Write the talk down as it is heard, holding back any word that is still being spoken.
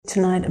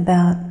tonight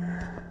about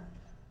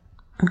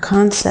a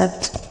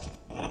concept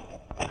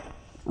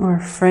or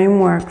a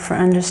framework for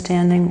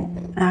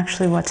understanding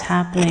actually what's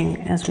happening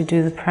as we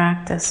do the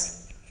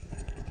practice.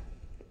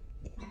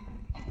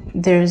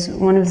 There's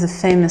one of the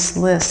famous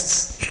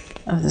lists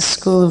of the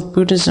school of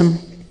Buddhism,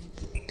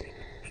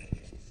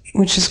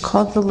 which is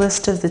called the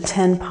list of the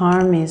 10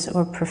 Parmis,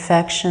 or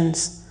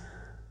perfections,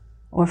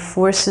 or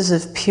forces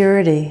of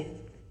purity.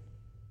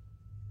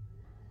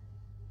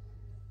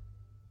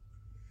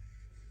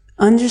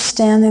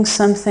 Understanding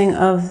something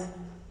of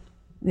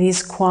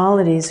these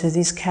qualities or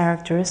these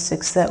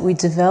characteristics that we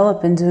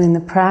develop in doing the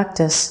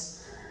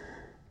practice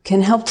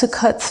can help to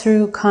cut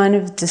through kind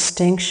of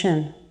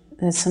distinction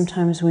that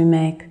sometimes we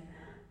make,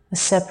 a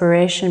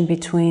separation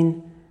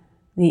between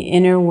the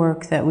inner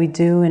work that we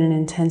do in an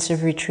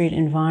intensive retreat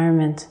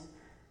environment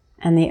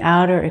and the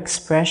outer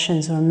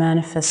expressions or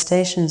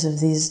manifestations of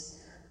these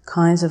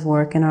kinds of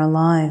work in our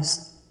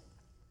lives.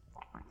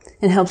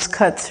 It helps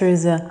cut through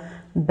the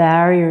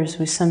barriers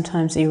we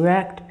sometimes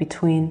erect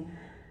between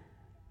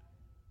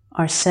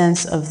our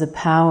sense of the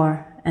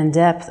power and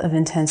depth of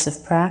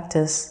intensive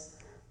practice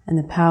and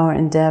the power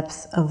and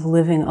depth of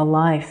living a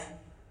life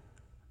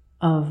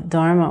of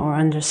Dharma or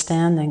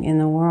understanding in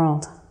the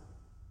world.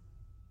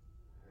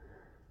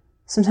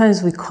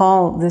 Sometimes we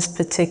call this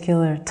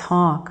particular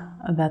talk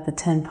about the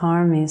 10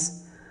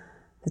 Parmis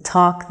the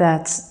talk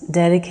that's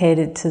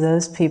dedicated to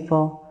those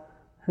people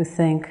who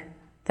think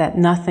that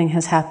nothing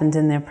has happened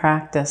in their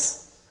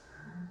practice.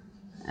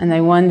 And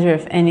they wonder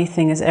if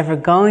anything is ever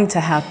going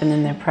to happen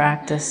in their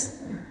practice,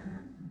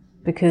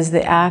 because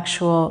the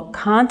actual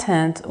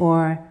content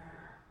or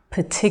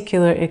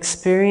particular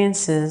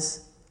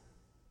experiences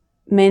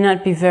may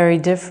not be very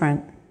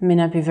different,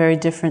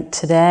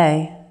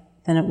 today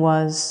than it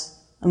was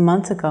a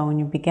month ago when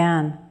you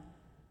began.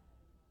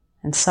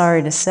 And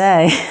sorry to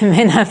say, it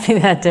may not be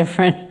that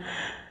different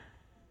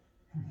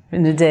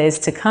in the days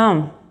to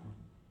come.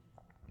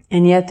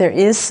 And yet there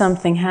is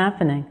something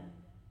happening,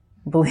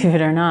 believe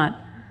it or not.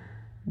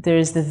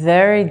 There's the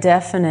very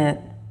definite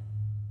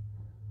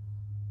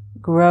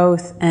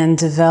growth and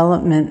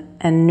development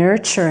and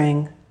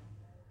nurturing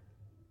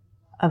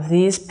of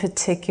these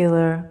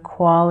particular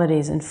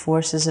qualities and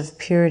forces of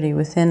purity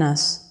within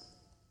us.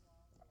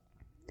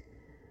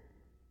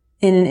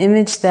 In an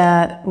image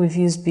that we've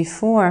used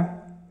before,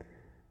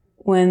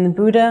 when the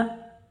Buddha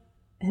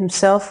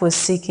himself was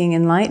seeking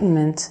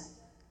enlightenment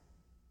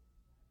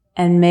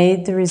and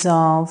made the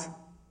resolve,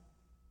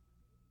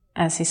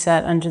 as he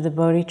sat under the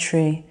Bodhi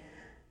tree,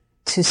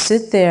 to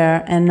sit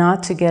there and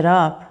not to get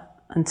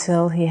up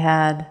until he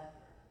had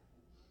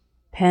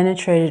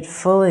penetrated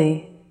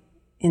fully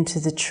into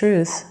the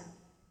truth,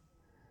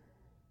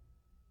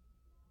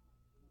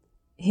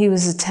 he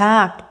was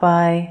attacked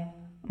by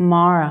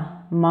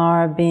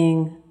Mara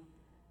being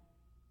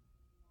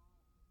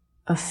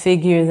a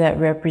figure that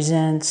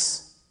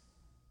represents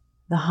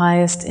the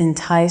highest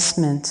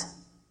enticement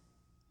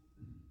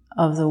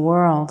of the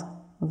world,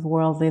 of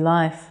worldly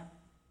life.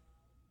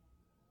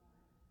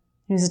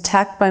 He was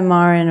attacked by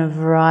Mara in a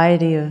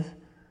variety of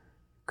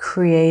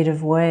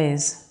creative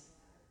ways.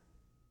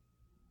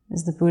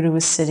 As the Buddha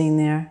was sitting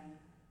there,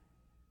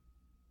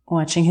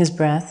 watching his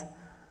breath,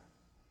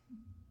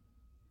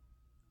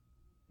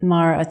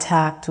 Mara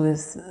attacked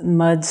with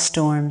mud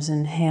storms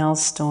and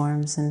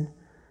hailstorms and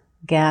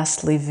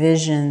ghastly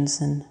visions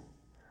and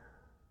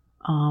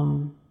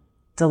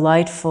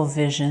delightful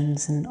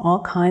visions and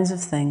all kinds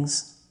of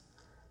things.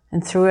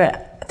 And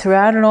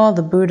throughout it all,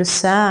 the Buddha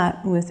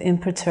sat with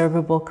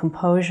imperturbable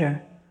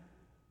composure,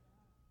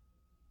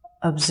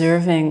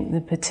 observing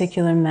the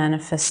particular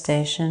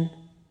manifestation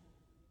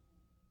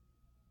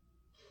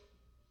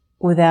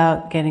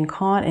without getting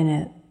caught in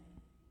it.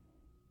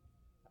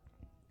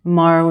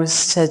 Mara was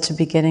said to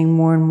be getting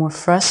more and more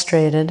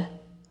frustrated.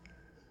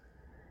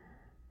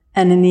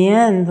 And in the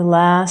end, the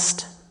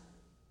last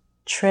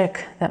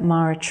trick that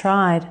Mara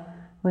tried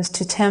was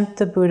to tempt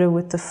the Buddha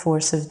with the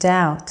force of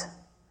doubt.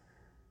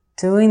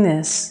 Doing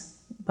this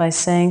by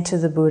saying to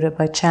the Buddha,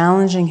 by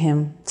challenging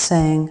him,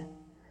 saying,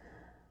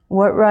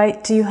 "What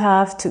right do you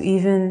have to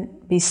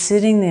even be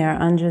sitting there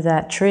under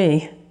that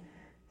tree,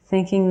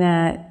 thinking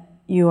that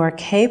you are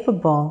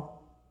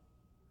capable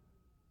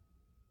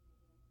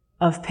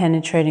of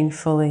penetrating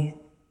fully,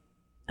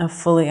 of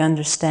fully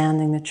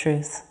understanding the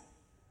truth?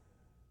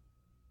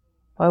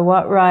 By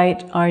what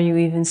right are you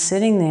even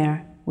sitting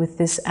there with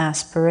this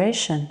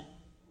aspiration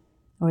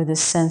or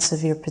this sense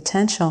of your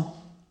potential?"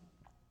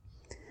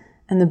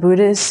 And the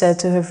Buddha is said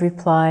to have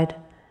replied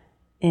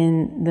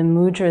in the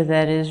mudra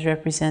that is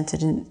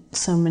represented in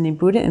so many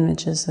Buddha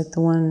images, like the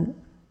one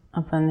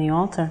up on the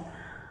altar,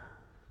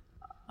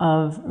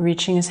 of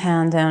reaching his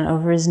hand down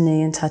over his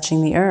knee and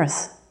touching the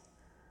earth.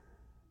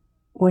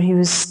 What he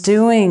was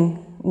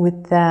doing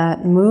with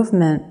that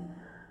movement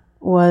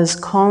was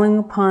calling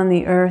upon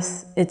the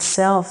earth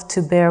itself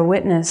to bear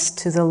witness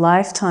to the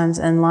lifetimes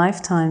and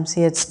lifetimes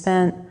he had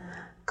spent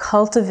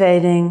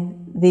cultivating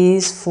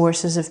these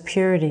forces of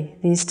purity,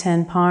 these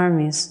 10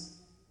 Parmis.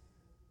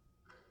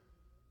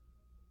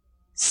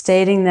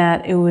 stating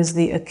that it was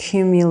the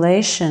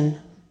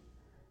accumulation,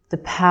 the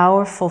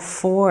powerful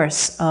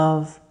force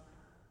of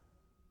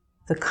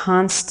the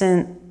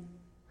constant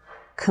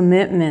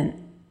commitment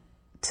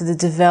to the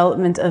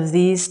development of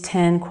these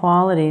 10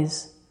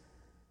 qualities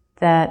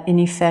that in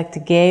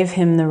effect gave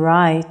him the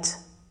right,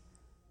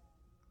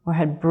 or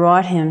had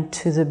brought him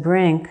to the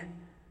brink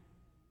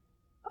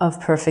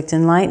of perfect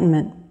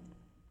enlightenment.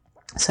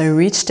 So he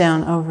reached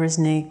down over his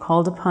knee,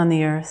 called upon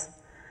the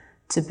earth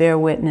to bear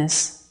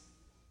witness,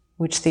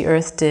 which the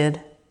earth did,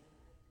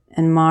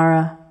 and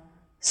Mara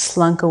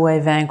slunk away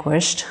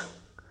vanquished.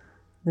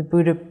 The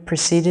Buddha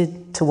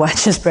proceeded to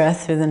watch his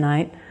breath through the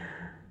night,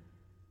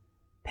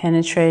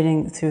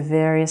 penetrating through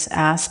various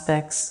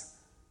aspects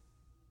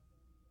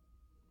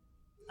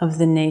of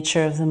the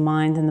nature of the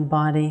mind and the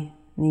body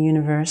and the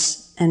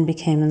universe, and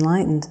became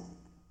enlightened.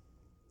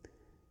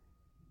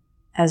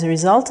 As a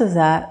result of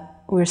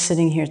that, we're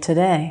sitting here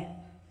today.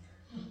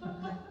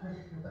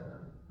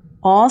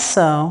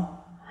 Also,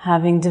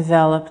 having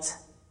developed,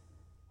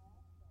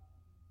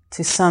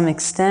 to some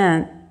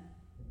extent,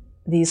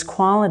 these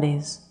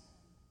qualities.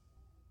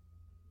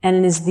 And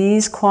it is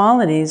these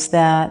qualities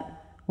that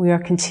we are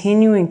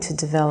continuing to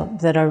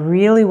develop that are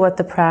really what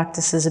the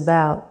practice is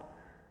about.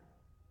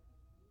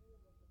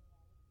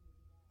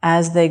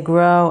 As they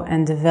grow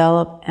and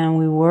develop and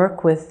we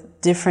work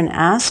with different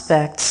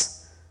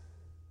aspects,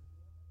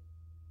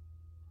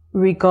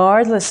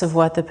 regardless of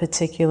what the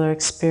particular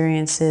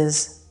experience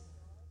is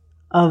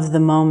of the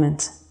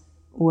moment,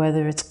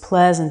 whether it's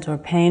pleasant or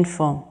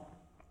painful,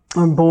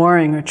 or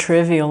boring or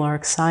trivial or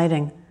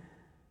exciting,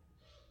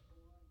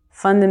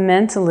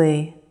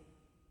 fundamentally,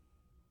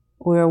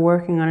 we are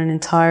working on an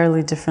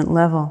entirely different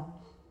level.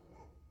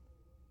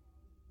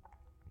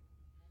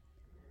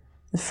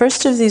 The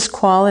first of these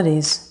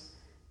qualities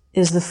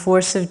is the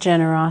force of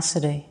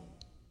generosity.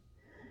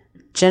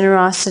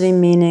 Generosity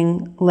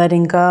meaning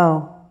letting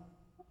go,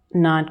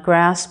 not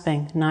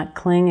grasping, not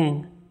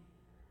clinging.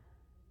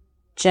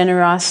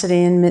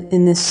 Generosity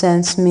in this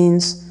sense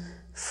means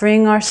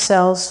freeing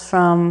ourselves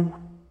from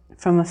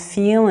a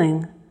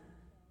feeling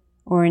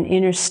or an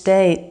inner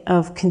state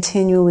of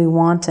continually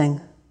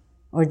wanting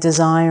or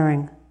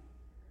desiring.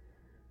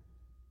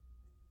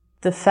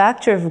 The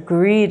factor of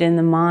greed in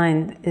the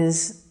mind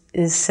is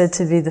said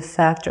to be the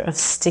factor of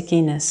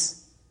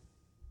stickiness.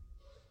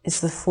 It's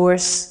the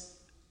force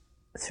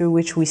through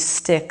which we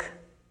stick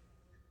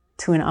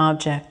to an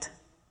object.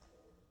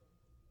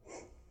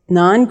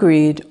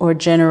 Non-greed or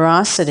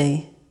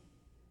generosity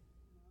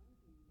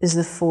is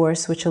the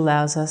force which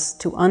allows us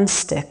to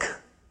unstick,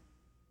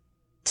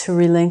 to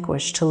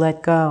relinquish, to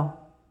let go,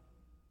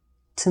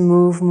 to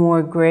move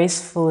more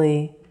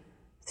gracefully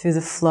through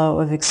the flow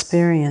of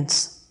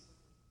experience.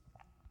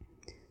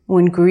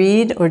 When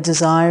greed or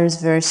desire is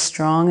very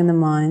strong in the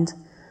mind,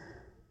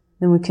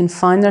 then we can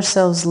find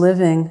ourselves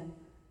living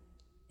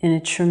in a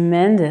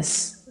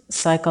tremendous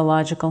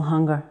psychological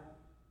hunger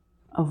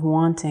of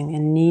wanting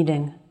and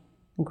needing,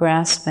 and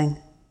grasping.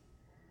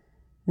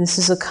 This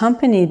is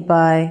accompanied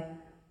by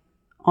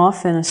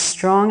often a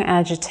strong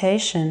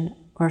agitation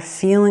or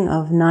feeling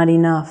of not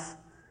enough.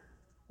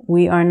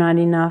 We are not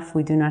enough,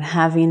 we do not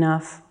have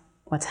enough,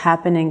 what's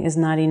happening is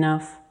not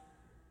enough.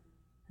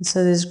 And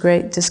so there's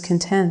great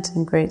discontent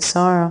and great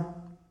sorrow.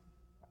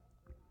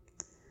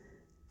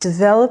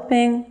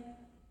 Developing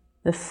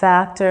the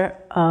factor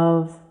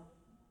of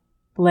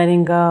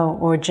letting go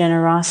or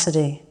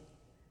generosity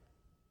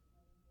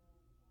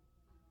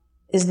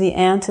is the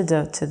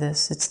antidote to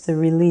this. It's the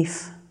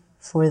relief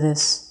for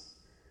this.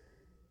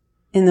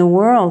 In the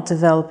world,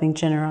 developing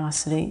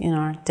generosity in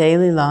our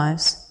daily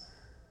lives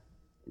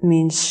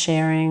means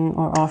sharing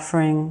or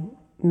offering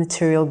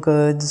material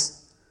goods,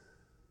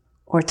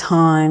 or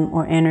time,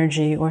 or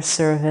energy, or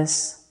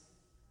service.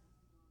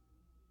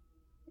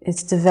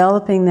 It's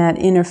developing that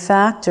inner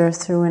factor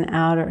through an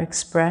outer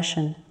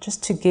expression,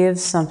 just to give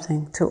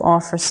something, to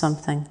offer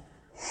something.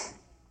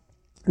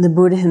 The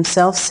Buddha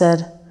himself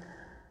said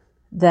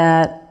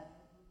that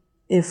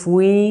if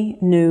we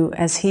knew,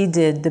 as he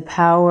did, the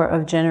power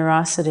of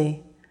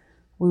generosity,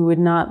 we would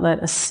not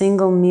let a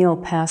single meal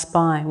pass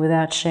by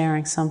without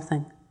sharing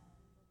something.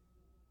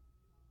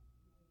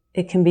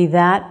 It can be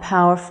that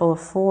powerful a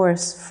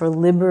force for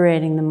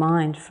liberating the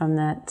mind from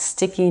that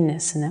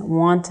stickiness and that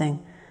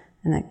wanting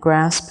and that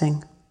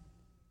grasping.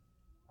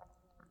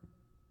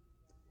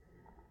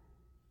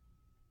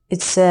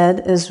 It's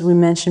said, as we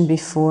mentioned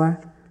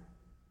before,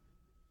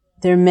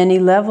 there are many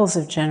levels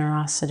of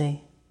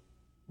generosity.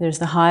 There's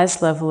the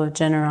highest level of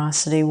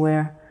generosity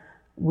where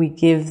we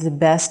give the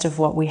best of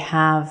what we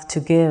have to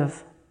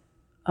give,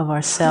 of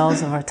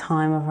ourselves, of our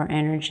time, of our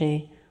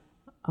energy,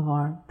 of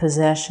our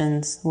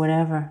possessions,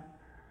 whatever.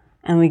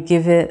 And we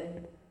give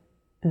it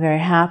very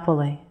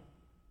happily,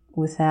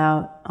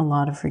 without a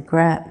lot of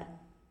regret.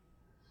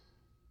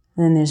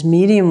 And then there's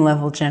medium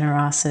level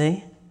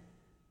generosity,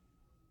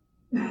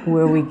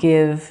 where we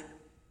give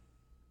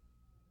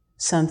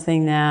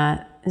something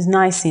that is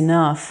nice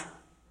enough,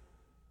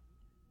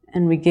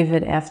 and we give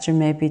it after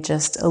maybe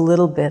just a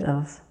little bit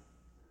of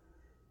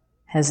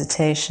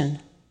hesitation.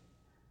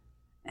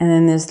 And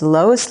then there's the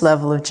lowest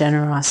level of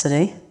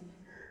generosity,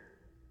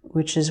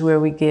 which is where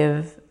we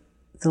give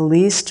the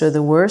least or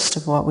the worst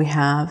of what we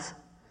have,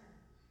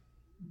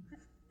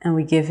 and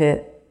we give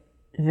it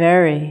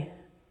very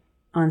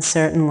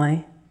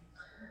uncertainly,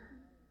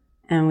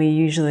 and we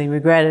usually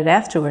regret it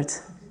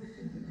afterwards.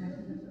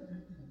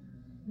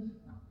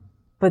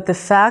 But the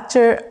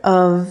factor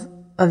of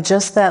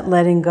just that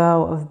letting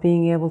go, of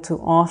being able to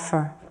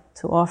offer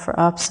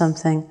up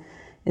something,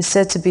 is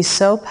said to be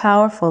so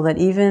powerful that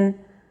even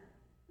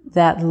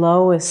that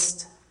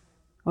lowest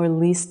or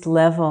least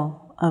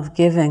level of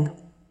giving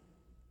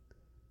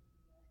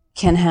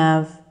can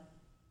have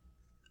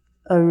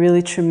a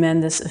really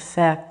tremendous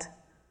effect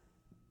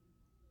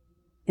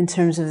in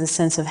terms of the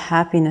sense of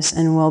happiness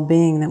and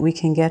well-being that we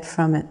can get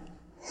from it.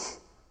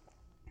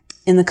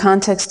 In the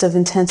context of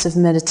intensive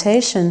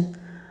meditation,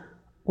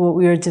 what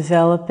we are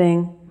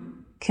developing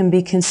can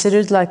be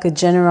considered like a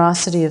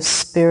generosity of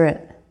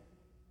spirit,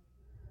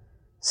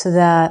 so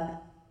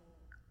that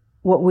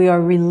what we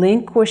are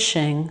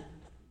relinquishing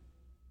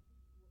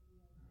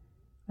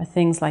are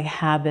things like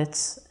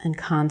habits and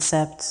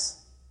concepts.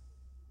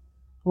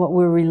 What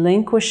we're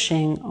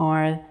relinquishing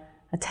are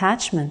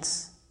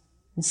attachments,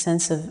 the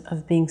sense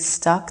of being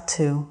stuck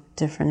to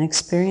different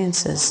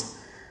experiences,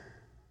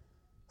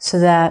 so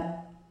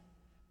that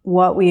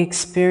what we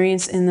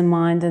experience in the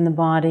mind and the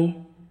body,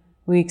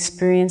 we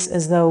experience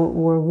as though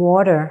we're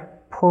water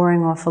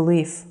pouring off a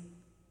leaf.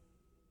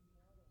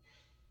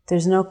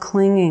 There's no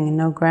clinging and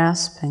no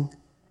grasping.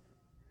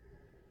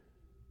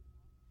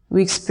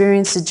 We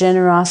experience a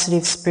generosity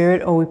of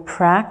spirit, or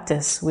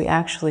we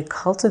actually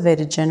cultivate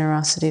a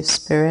generosity of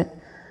spirit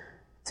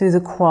through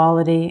the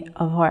quality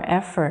of our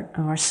effort,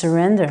 of our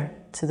surrender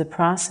to the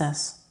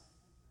process.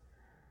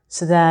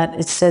 So that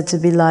it's said to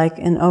be like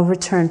an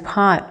overturned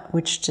pot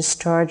which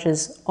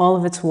discharges all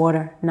of its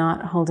water,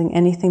 not holding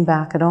anything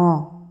back at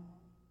all.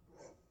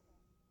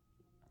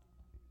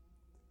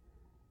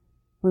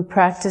 We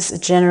practice a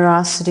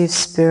generosity of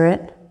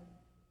spirit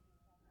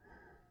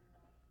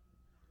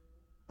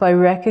by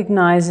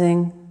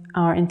recognizing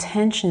our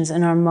intentions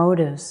and our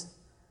motives.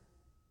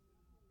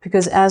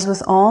 Because as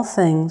with all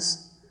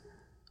things,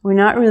 we're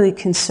not really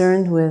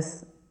concerned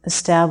with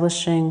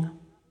establishing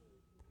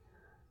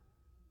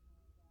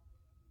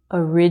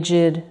a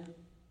rigid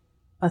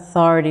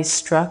authority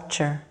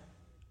structure.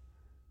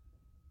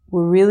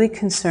 We're really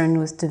concerned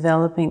with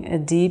developing a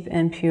deep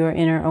and pure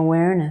inner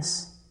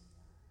awareness.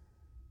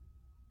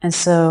 And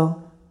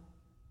so,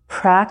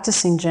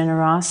 practicing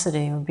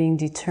generosity, or being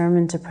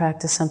determined to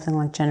practice something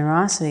like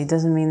generosity,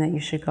 doesn't mean that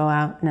you should go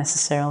out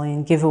necessarily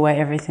and give away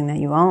everything that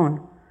you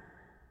own.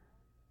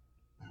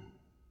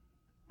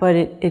 But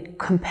it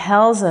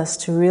compels us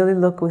to really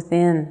look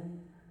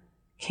within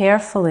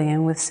carefully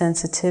and with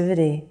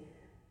sensitivity,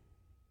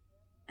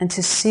 and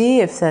to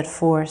see if that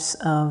force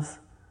of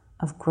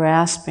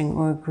grasping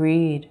or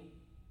greed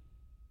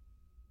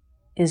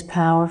is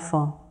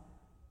powerful,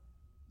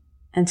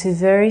 and to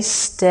very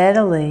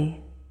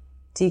steadily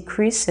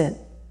decrease it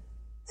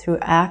through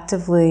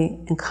actively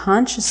and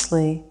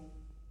consciously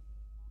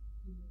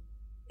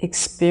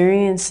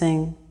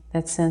experiencing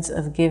that sense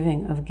of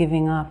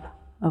giving up,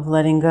 of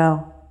letting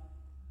go.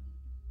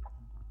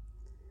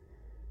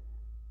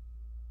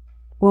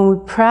 When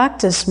we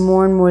practice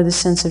more and more the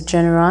sense of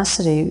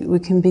generosity, we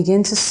can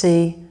begin to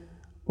see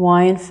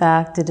why, in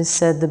fact, it is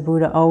said the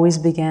Buddha always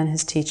began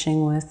his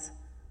teaching with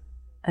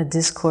a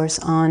discourse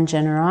on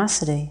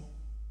generosity,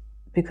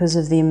 because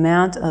of the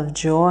amount of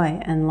joy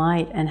and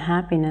light and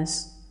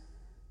happiness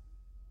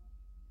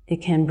it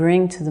can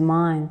bring to the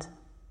mind.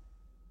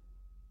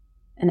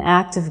 An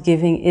act of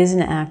giving is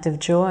an act of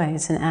joy,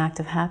 it's an act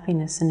of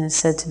happiness, and is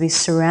said to be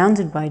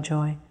surrounded by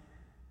joy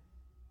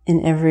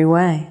in every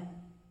way.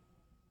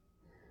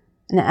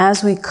 And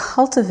as we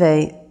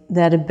cultivate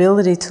that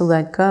ability to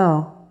let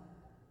go,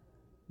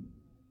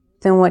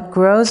 then what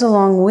grows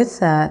along with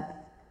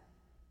that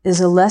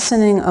is a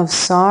lessening of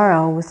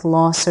sorrow with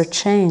loss or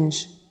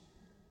change,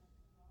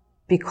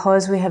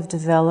 because we have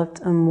developed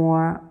a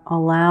more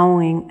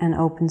allowing and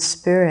open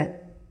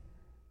spirit.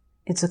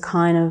 It's a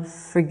kind of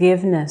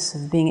forgiveness,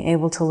 of being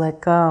able to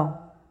let go.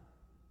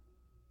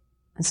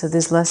 And so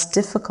there's less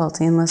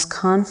difficulty and less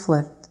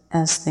conflict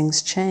as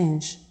things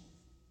change.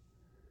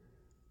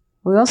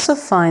 We also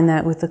find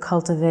that with the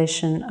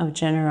cultivation of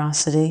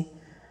generosity,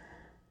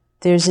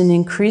 there's an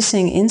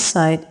increasing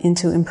insight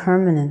into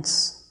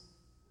impermanence.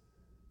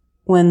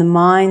 When the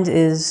mind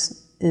is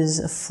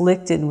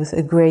afflicted with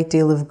a great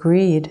deal of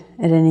greed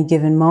at any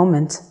given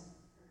moment,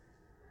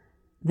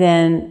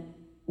 then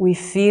we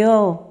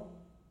feel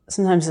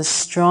sometimes a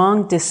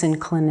strong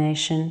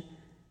disinclination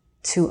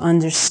to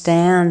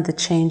understand the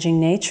changing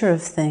nature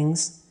of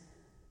things,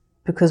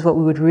 because what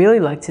we would really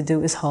like to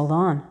do is hold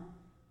on.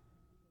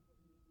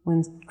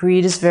 When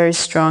greed is very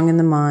strong in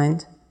the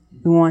mind,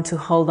 we want to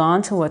hold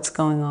on to what's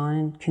going on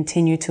and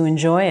continue to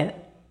enjoy it.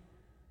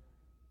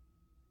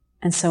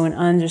 And so an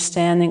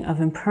understanding of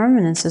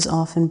impermanence is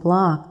often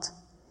blocked.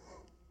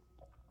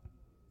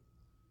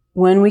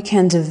 When we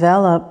can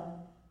develop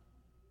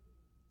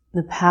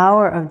the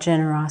power of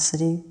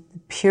generosity, the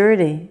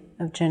purity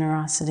of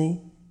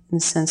generosity, in the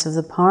sense of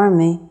the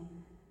Parmis,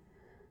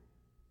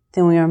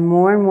 then we are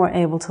more and more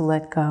able to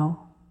let go,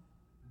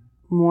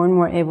 more and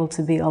more able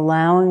to be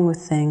allowing with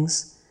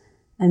things,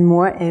 and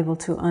more able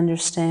to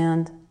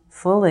understand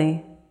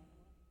fully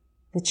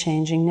the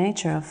changing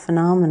nature of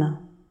phenomena.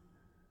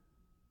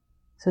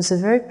 So it's a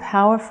very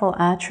powerful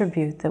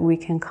attribute that we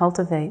can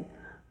cultivate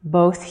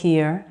both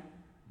here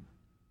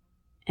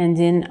and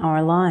in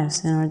our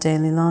lives, in our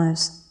daily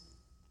lives.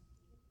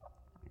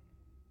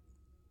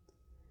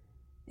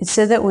 It's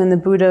said that when the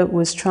Buddha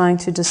was trying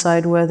to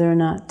decide whether or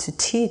not to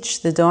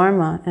teach the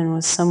Dharma and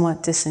was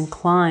somewhat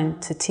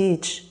disinclined to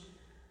teach,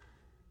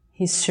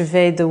 he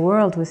surveyed the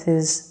world with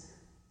his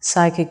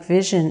psychic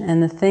vision,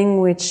 and the thing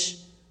which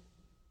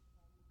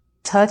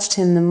touched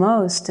him the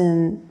most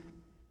and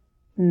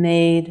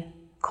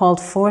called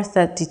forth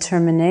that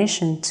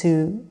determination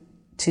to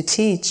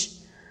teach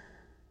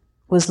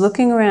was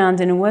looking around,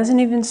 and it wasn't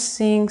even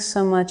seeing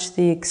so much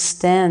the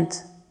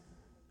extent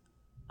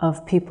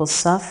of people's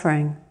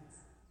suffering,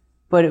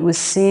 but it was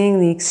seeing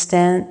the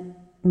extent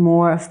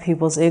more of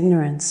people's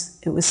ignorance.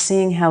 It was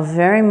seeing how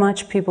very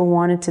much people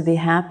wanted to be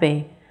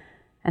happy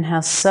and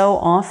how so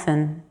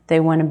often they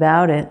went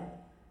about it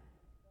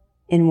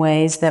in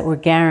ways that were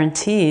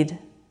guaranteed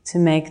to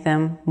make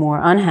them more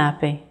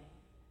unhappy.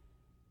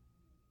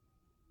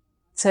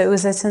 So it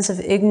was that sense of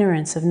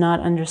ignorance, of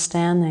not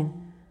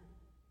understanding.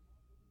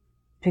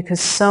 Because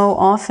so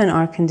often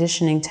our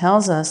conditioning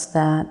tells us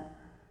that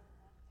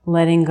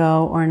letting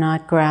go or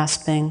not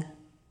grasping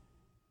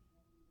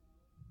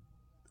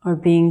or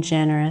being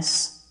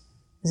generous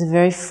is a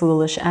very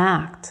foolish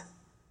act,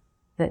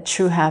 that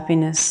true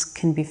happiness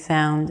can be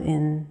found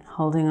in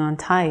holding on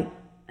tight,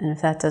 and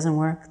if that doesn't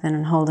work, then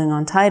in holding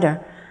on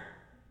tighter.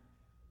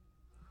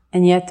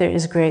 And yet there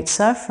is great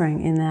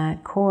suffering in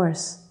that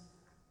course.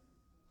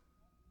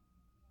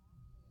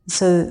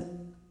 So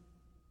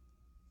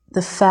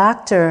the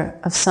factor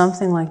of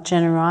something like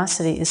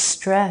generosity is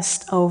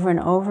stressed over and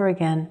over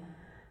again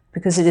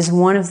because it is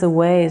one of the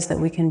ways that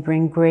we can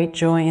bring great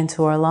joy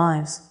into our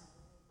lives,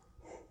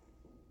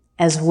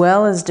 as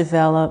well as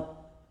develop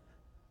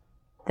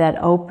that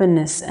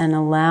openness and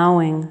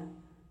allowing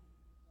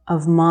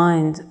of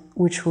mind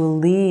which will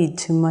lead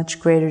to much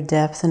greater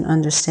depth and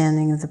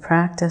understanding of the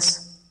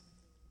practice.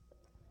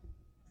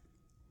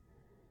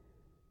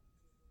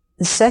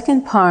 The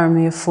second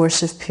parami of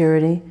force of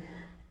purity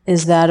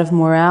is that of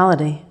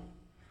morality,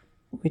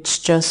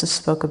 which Joseph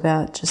spoke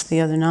about just the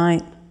other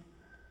night.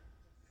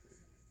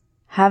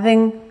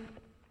 Having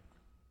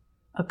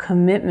a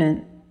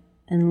commitment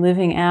and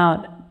living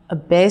out a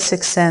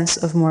basic sense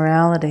of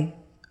morality,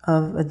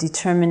 of a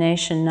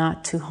determination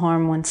not to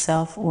harm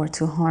oneself or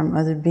to harm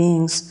other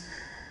beings,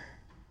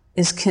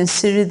 is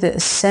considered the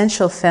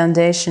essential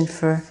foundation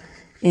for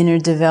inner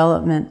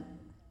development.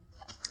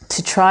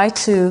 To try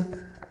to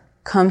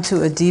come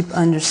to a deep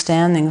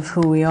understanding of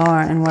who we are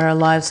and what our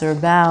lives are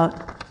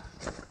about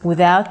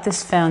without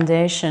this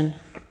foundation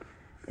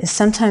is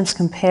sometimes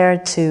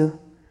compared to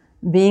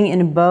being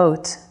in a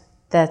boat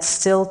that's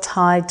still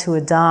tied to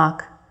a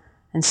dock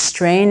and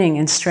straining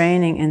and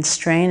straining and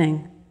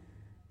straining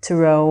to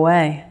row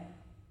away.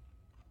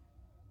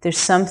 There's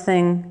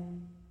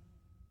something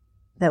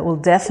that will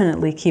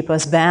definitely keep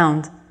us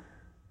bound,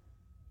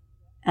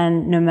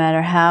 and no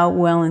matter how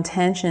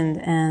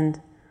well-intentioned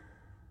and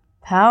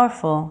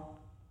powerful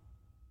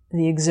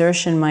the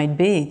exertion might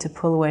be to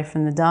pull away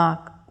from the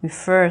dock, we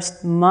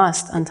first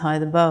must untie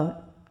the boat.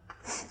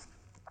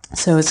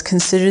 So it's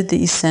considered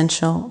the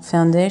essential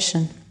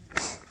foundation.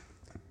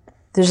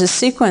 There's a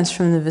sequence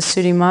from the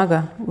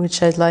Visuddhimagga,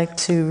 which I'd like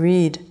to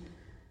read,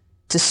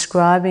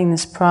 describing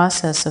this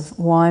process of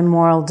why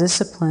moral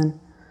discipline,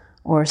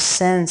 or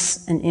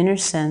sense, an inner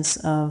sense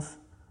of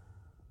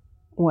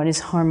what is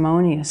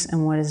harmonious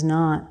and what is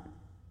not,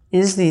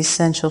 is the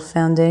essential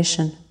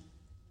foundation.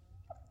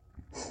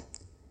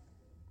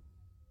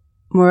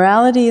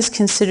 Morality is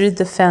considered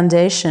the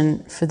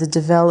foundation for the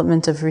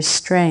development of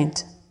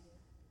restraint.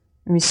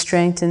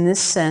 Restraint in this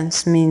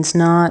sense means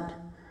not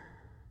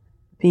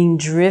being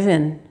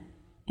driven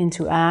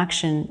into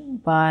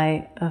action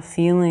by a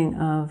feeling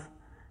of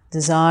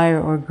desire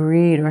or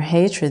greed or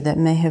hatred that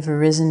may have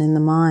arisen in the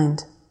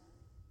mind.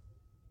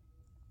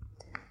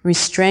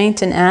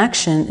 Restraint in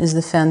action is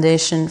the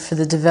foundation for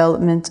the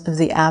development of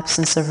the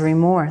absence of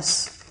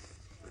remorse.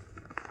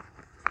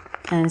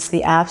 And it's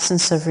the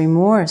absence of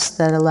remorse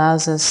that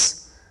allows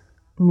us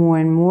more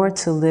and more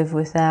to live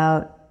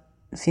without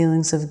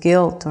feelings of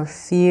guilt or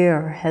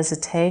fear or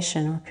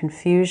hesitation or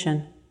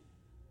confusion.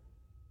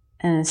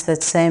 And it's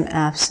that same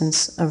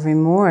absence of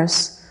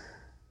remorse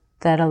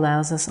that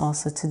allows us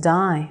also to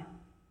die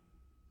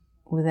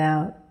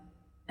without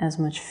as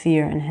much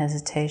fear and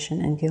hesitation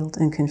and guilt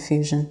and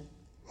confusion.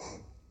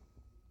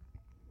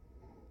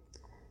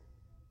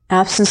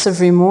 Absence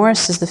of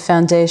remorse is the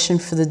foundation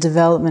for the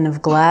development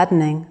of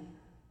gladdening,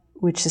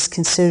 which is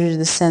considered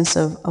the sense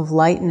of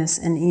lightness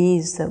and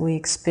ease that we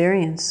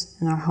experience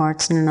in our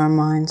hearts and in our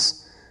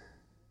minds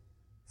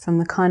from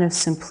the kind of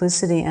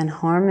simplicity and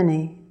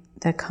harmony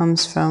that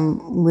comes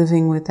from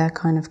living with that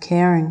kind of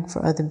caring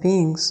for other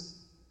beings.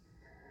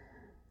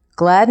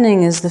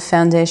 Gladdening is the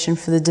foundation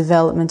for the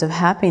development of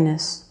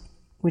happiness,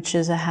 which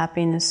is a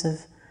happiness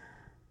of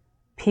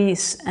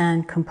peace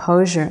and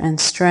composure and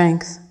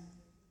strength.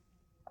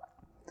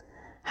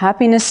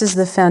 Happiness is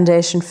the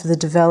foundation for the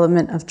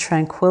development of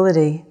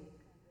tranquility,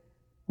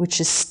 which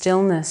is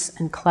stillness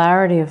and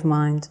clarity of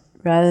mind,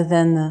 rather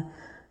than the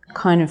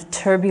kind of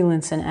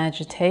turbulence and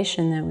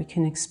agitation that we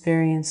can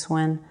experience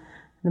when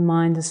the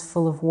mind is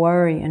full of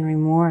worry and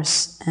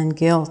remorse and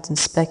guilt and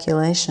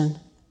speculation.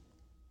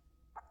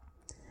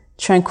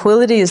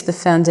 Tranquility is the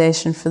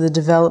foundation for the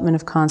development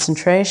of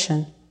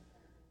concentration,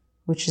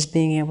 which is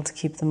being able to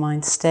keep the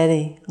mind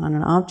steady on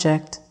an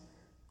object,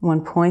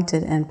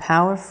 one-pointed and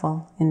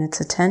powerful in its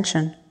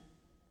attention.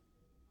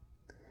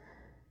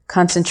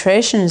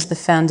 Concentration is the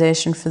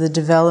foundation for the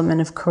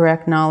development of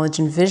correct knowledge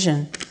and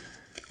vision,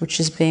 which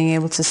is being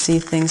able to see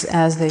things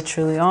as they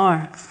truly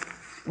are,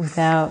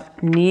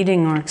 without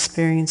needing our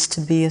experience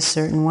to be a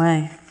certain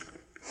way.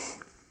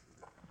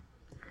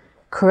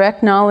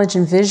 Correct knowledge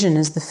and vision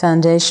is the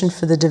foundation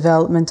for the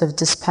development of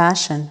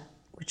dispassion,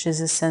 which is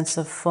a sense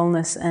of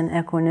fullness and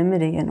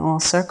equanimity in all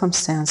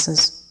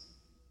circumstances.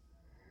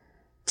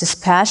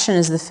 Dispassion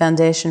is the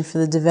foundation for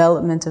the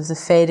development of the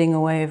fading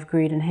away of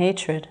greed and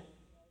hatred.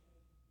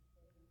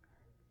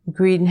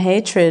 Greed and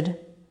hatred,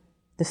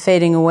 the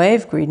fading away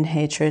of greed and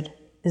hatred,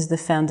 is the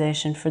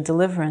foundation for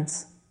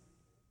deliverance.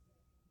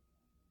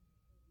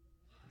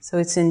 So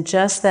it's in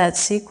just that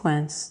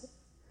sequence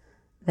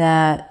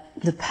that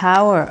the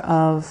power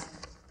of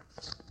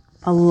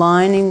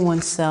aligning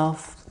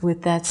oneself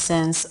with that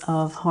sense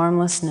of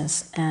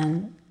harmlessness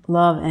and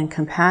love and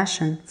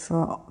compassion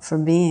for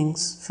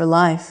beings, for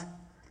life,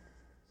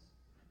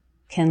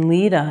 can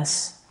lead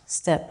us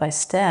step by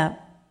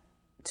step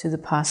to the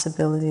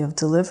possibility of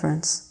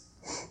deliverance.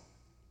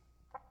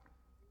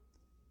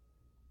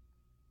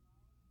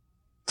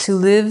 To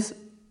live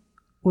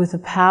with a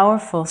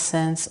powerful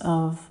sense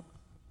of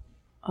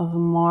a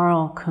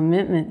moral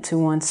commitment to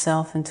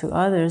oneself and to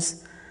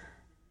others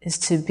is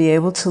to be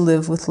able to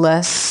live with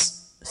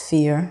less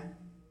fear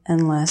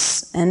and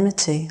less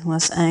enmity,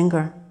 less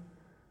anger.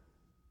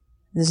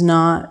 There's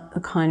not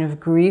a kind of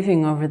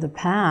grieving over the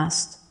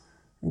past,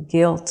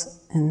 guilt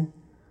and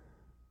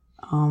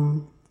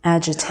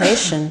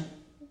agitation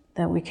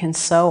that we can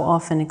so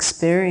often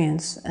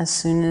experience as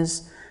soon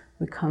as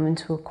we come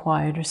into a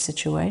quieter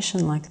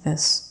situation like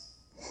this.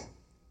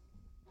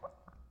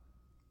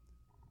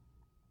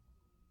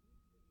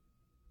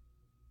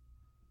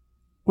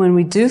 When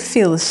we do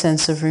feel a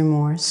sense of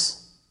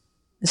remorse,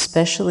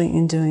 especially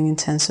in doing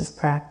intensive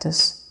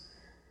practice,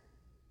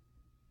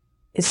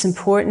 it's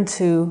important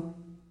to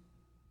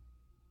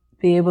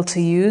be able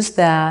to use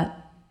that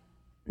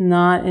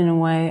not in a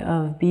way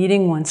of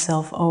beating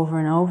oneself over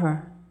and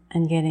over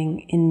and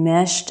getting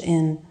enmeshed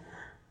in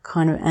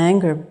kind of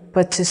anger,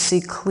 but to see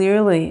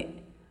clearly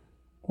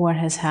what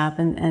has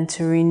happened and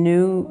to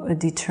renew a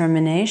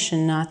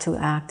determination not to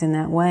act in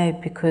that way,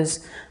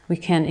 because we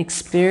can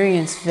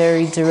experience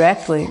very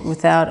directly,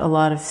 without a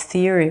lot of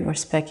theory or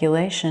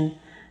speculation,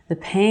 the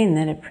pain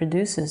that it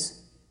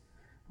produces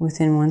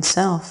within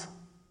oneself.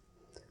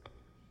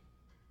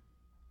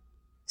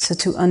 So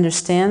to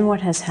understand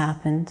what has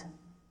happened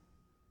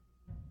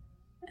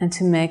and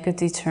to make a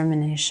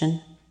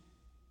determination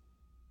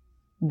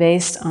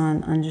based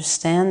on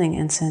understanding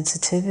and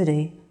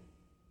sensitivity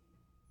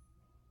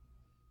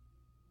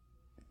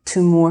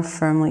to more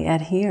firmly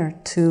adhere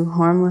to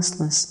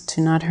harmlessness,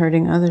 to not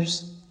hurting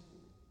others.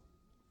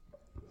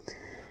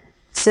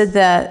 It said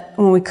that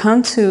when we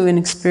come to an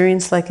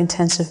experience like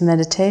intensive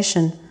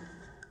meditation,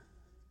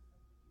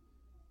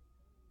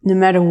 no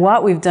matter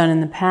what we've done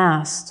in the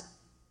past,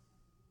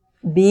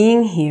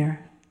 being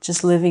here,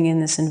 just living in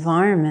this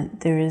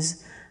environment, there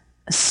is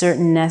a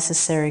certain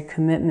necessary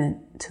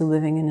commitment to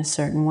living in a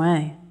certain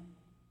way,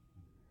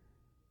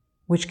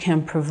 which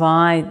can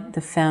provide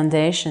the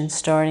foundation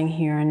starting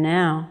here and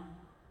now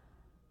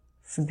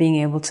for being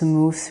able to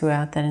move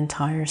throughout that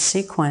entire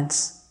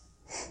sequence.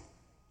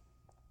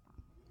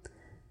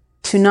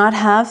 To not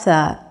have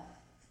that,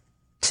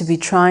 to be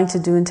trying to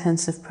do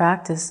intensive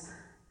practice,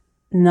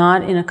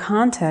 not in a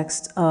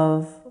context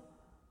of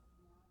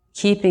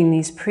keeping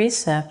these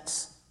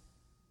precepts,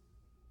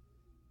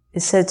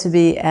 is said to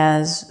be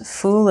as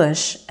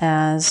foolish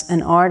as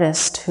an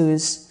artist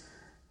who's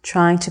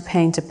trying to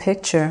paint a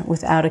picture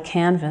without a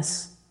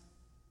canvas.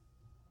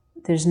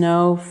 There's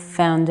no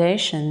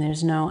foundation,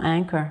 there's no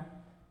anchor.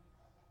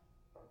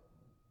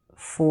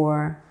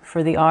 For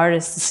the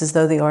artist, it's as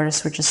though the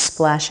artist were just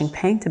splashing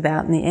paint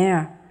about in the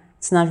air.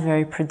 It's not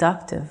very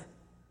productive.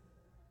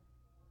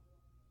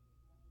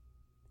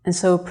 And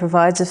so it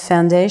provides a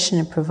foundation,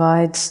 it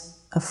provides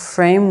a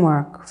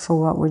framework for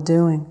what we're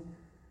doing.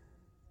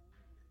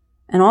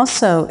 And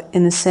also,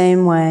 in the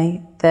same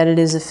way that it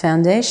is a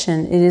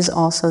foundation, it is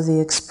also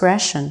the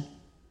expression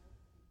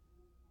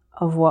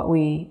of what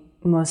we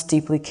most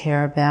deeply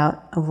care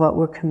about, of what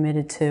we're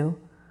committed to,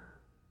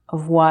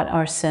 of what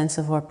our sense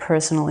of our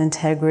personal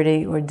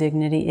integrity or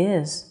dignity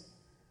is.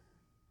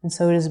 And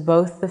so it is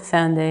both the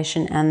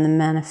foundation and the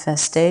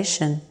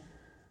manifestation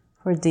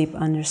for deep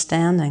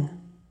understanding.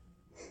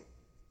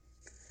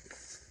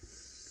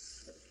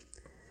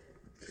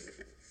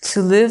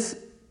 To live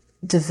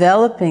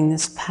developing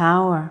this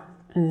power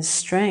and this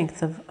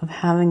strength of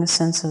having a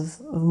sense of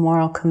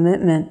moral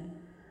commitment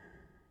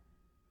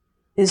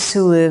is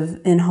to live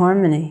in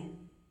harmony.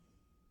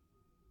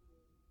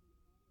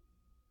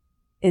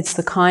 It's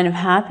the kind of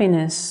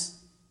happiness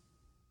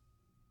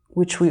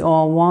which we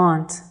all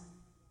want.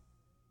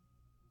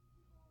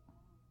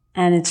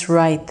 And it's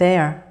right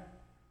there,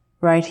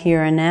 right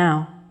here and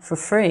now, for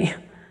free.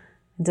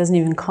 It doesn't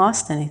even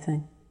cost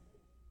anything.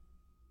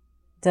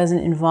 It doesn't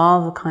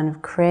involve a kind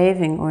of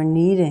craving or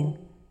needing,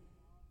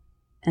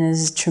 and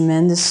is a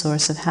tremendous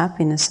source of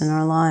happiness in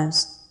our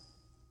lives.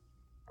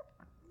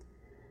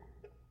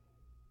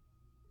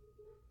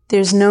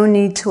 There's no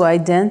need to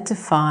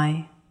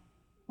identify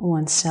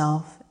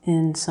oneself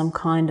in some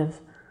kind of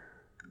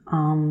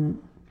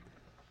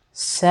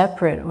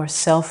separate or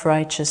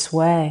self-righteous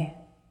way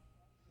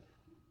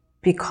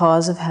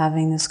because of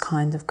having this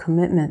kind of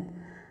commitment.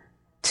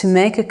 To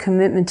make a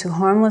commitment to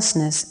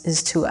harmlessness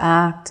is to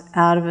act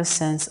out of a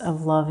sense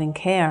of loving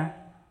care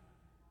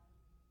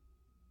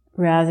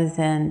rather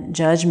than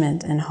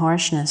judgment and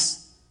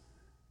harshness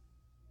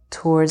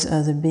towards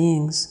other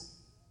beings.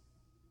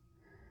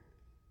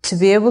 To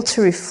be able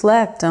to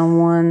reflect on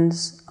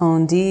one's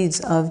own deeds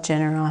of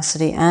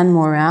generosity and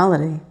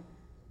morality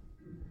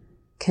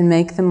can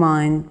make the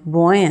mind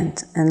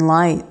buoyant and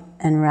light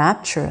and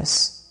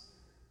rapturous.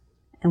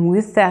 And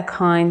with that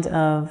kind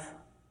of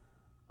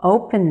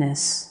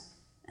openness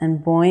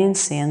and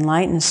buoyancy and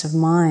lightness of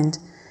mind,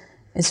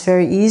 it's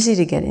very easy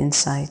to get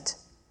insight.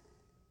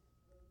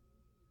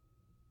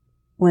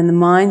 When the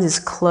mind is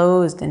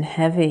closed and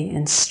heavy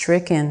and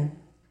stricken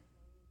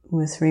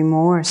with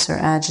remorse or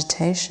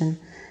agitation,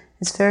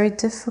 it's very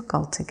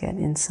difficult to get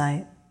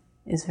insight.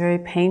 It's very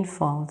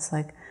painful. It's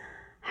like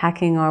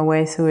hacking our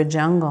way through a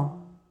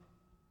jungle.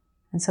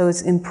 And so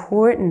it's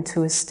important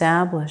to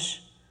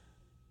establish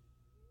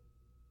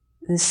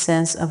this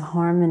sense of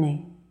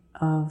harmony,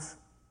 of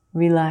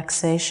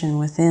relaxation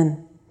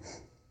within.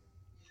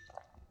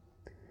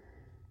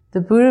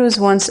 The Buddha was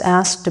once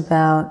asked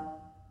about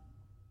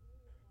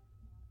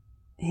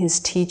his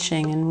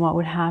teaching and what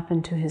would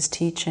happen to his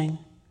teaching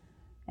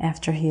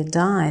after he had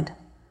died.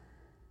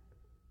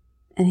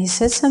 And he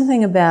said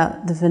something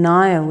about the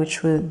Vinaya,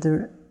 which were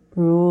the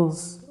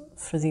rules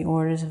for the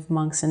orders of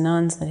monks and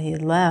nuns that he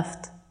had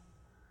left,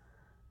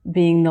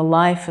 being the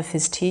life of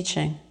his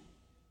teaching,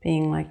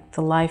 being like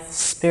the life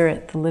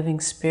spirit, the living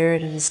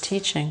spirit of his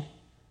teaching.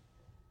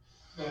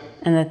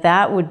 And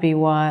that would be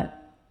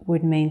what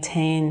would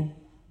maintain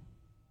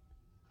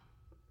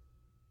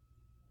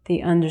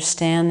the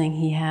understanding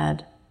he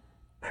had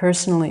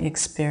personally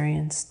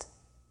experienced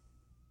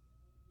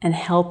and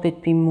help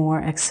it be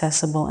more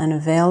accessible and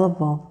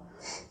available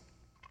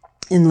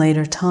in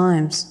later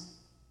times.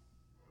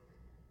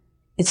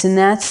 It's in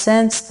that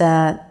sense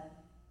that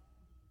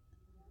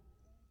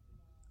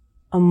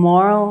a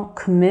moral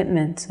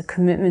commitment, a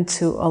commitment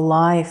to a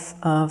life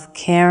of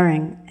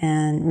caring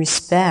and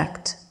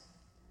respect,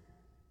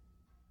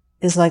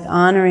 is like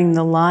honoring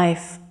the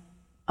life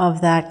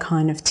of that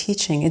kind of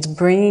teaching. It's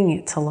bringing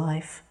it to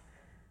life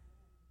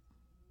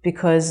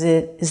because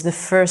it is the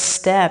first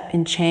step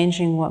in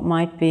changing what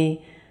might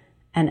be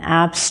an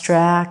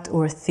abstract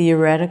or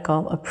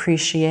theoretical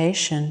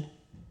appreciation,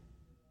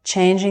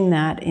 changing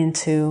that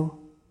into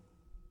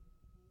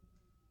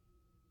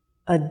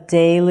a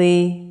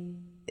daily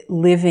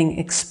living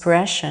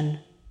expression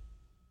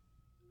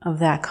of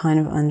that kind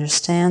of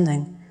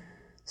understanding.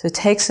 So it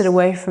takes it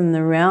away from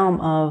the realm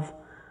of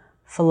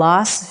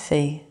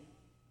philosophy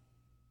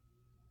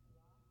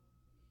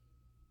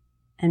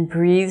and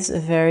breathes a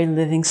very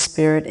living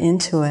spirit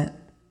into it.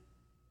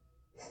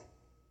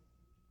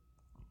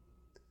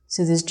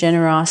 So there's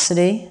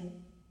generosity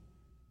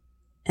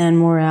and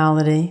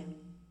morality.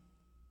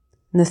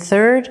 And the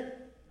third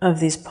of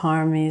these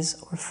parmis,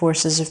 or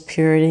forces of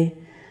purity,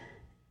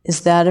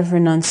 is that of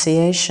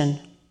renunciation.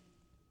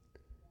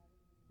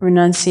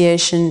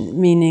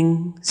 Renunciation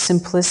meaning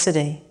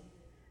simplicity.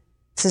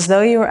 It's as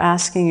though you were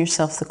asking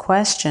yourself the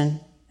question,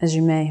 as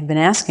you may have been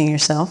asking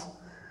yourself,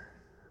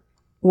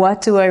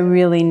 what do I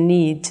really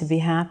need to be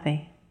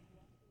happy?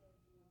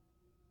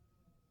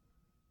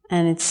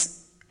 And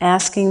it's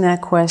asking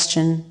that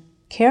question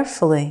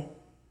carefully,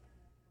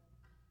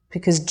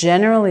 because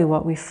generally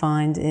what we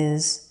find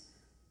is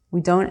we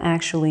don't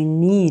actually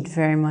need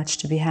very much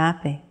to be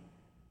happy.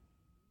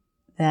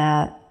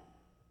 That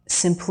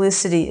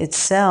simplicity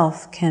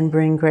itself can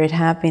bring great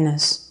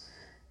happiness.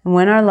 And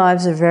when our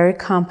lives are very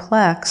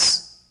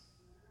complex,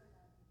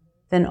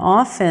 then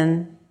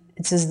often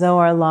it's as though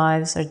our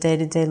lives, our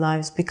day-to-day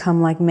lives,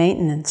 become like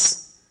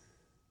maintenance.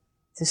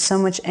 There's so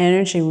much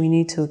energy we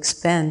need to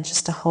expend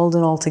just to hold it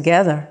all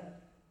together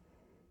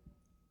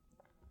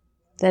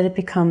that it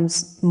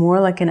becomes more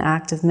like an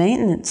act of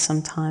maintenance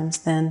sometimes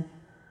than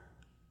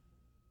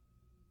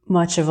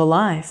much of a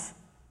life.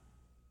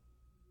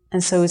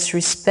 And so it's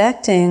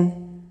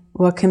respecting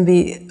what can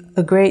be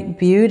a great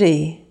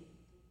beauty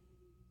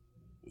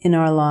in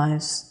our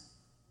lives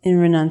in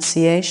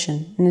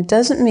renunciation. And it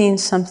doesn't mean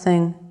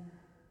something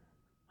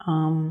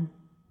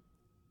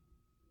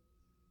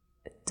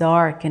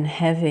dark and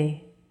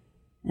heavy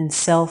and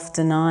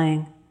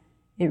self-denying.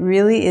 It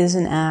really is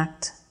an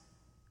act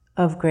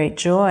of great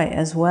joy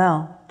as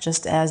well,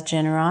 just as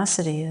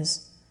generosity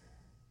is,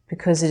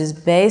 because it is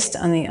based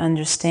on the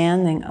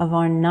understanding of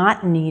our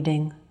not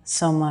needing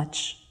so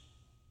much.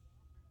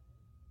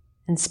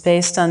 And it's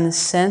based on the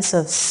sense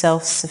of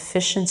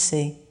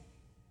self-sufficiency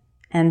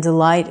and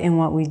delight in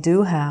what we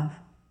do have,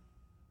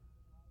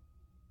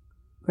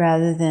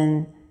 rather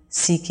than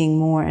seeking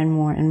more and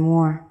more and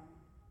more.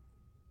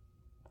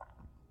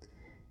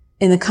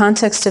 In the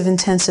context of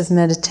intensive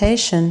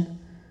meditation,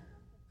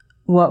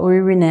 what we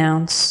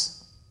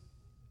renounce,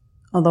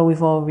 although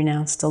we've all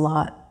renounced a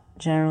lot,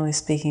 generally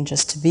speaking,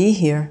 just to be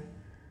here,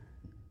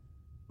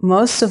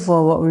 most of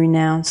all what we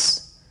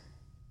renounce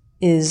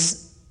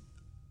is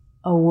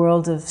a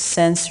world of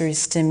sensory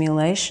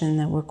stimulation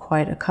that we're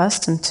quite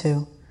accustomed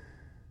to.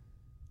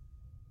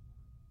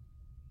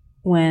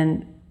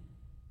 When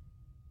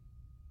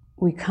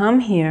we come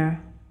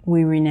here,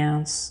 we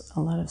renounce a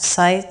lot of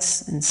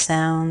sights and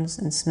sounds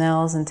and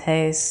smells and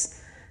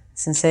tastes,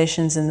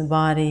 sensations in the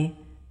body,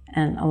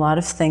 and a lot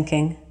of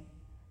thinking.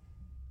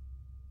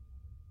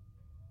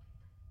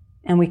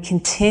 And we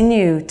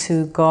continue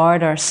to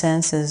guard our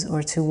senses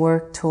or to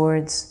work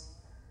towards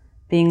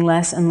being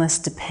less and less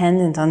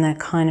dependent on that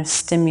kind of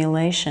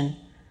stimulation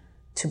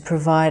to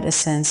provide a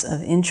sense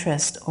of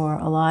interest or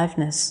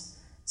aliveness.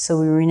 So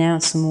we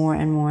renounce more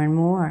and more and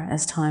more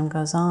as time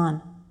goes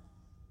on.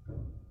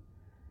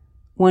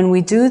 When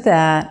we do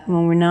that,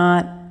 when we're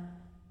not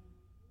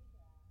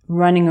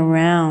running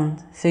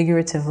around,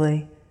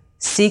 figuratively,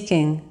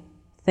 seeking,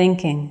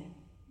 thinking,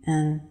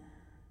 and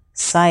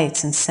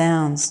sights and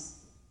sounds,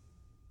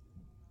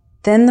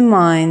 then the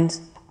mind,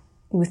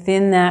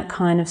 within that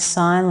kind of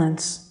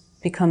silence,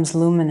 becomes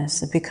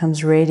luminous, it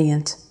becomes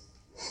radiant.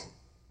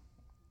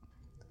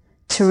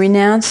 To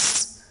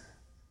renounce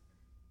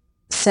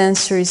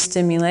sensory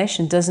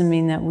stimulation doesn't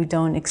mean that we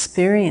don't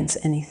experience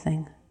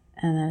anything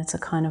and that it's a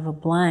kind of a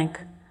blank.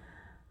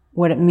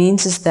 What it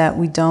means is that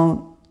we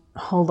don't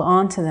hold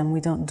on to them,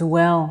 we don't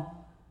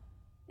dwell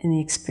in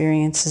the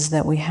experiences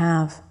that we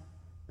have,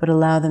 but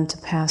allow them to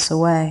pass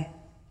away.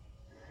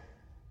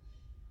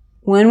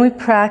 When we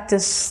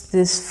practice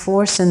this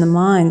force in the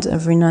mind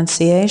of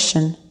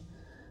renunciation,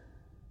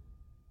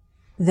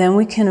 then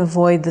we can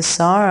avoid the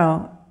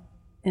sorrow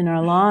in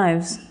our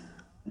lives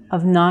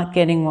of not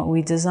getting what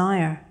we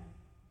desire,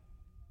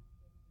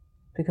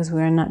 because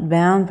we are not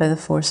bound by the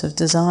force of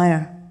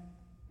desire.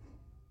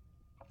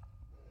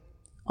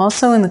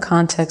 Also, in the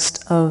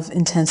context of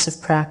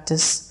intensive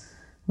practice,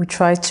 we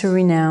try to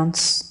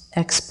renounce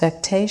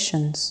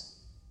expectations.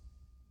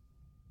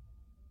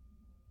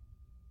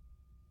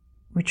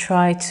 We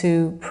try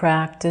to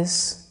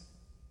practice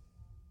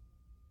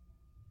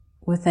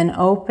with an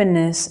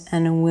openness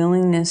and a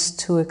willingness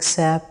to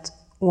accept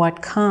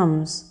what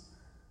comes,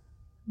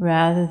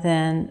 rather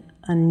than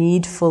a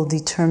needful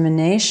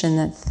determination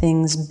that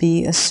things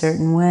be a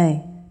certain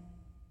way.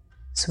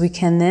 So we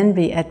can then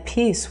be at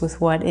peace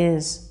with what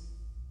is.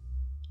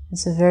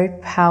 It's a very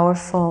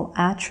powerful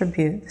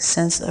attribute, the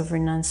sense of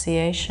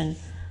renunciation,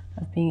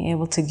 of being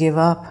able to give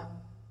up.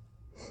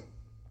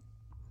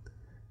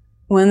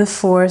 When this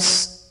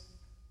force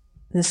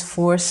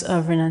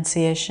of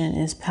renunciation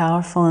is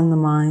powerful in the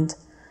mind,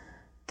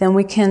 then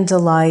we can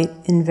delight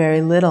in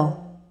very little.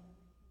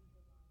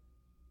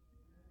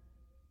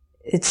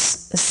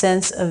 It's a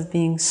sense of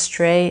being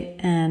straight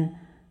and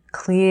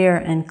clear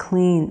and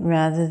clean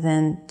rather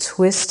than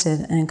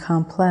twisted and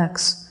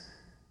complex.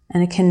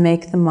 And it can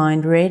make the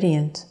mind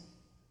radiant.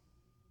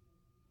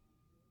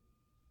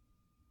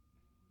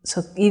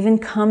 So even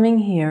coming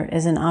here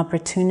is an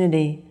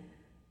opportunity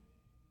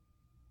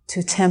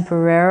to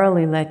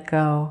temporarily let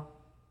go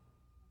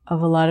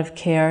of a lot of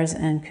cares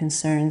and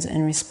concerns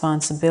and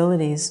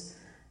responsibilities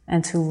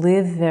and to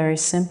live very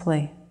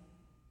simply,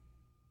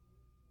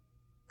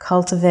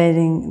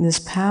 cultivating this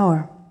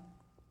power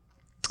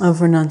of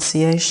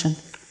renunciation.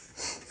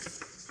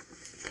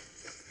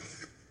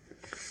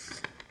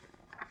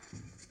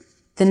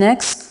 The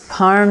next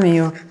parmi,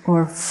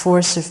 or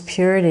force of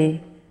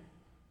purity,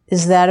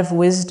 is that of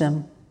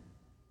wisdom.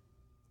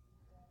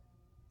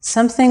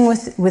 Something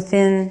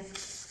within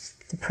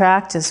the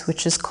practice,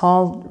 which is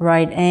called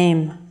right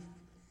aim,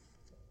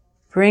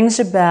 brings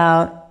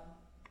about,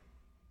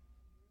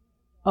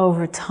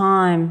 over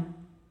time,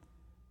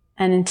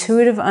 an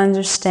intuitive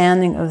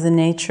understanding of the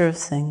nature of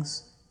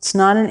things. It's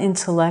not an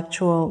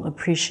intellectual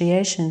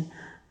appreciation,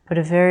 but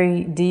a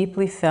very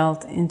deeply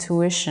felt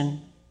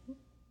intuition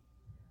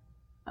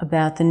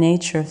about the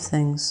nature of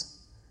things.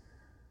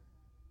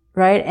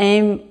 Right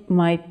aim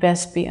might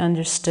best be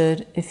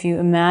understood if you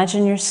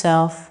imagine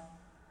yourself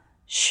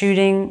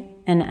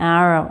shooting an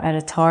arrow at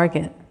a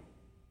target.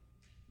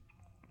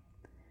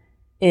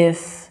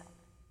 If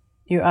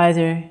you're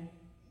either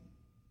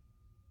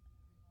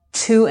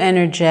too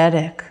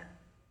energetic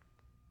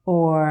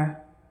or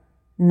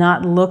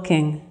not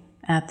looking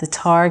at the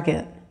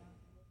target,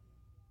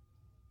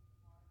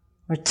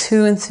 or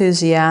too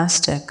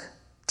enthusiastic,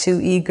 too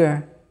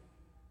eager,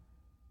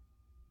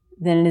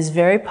 then it is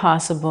very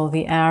possible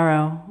the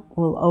arrow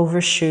will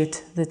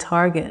overshoot the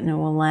target and it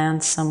will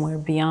land somewhere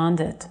beyond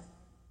it.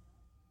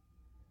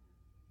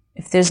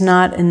 If there's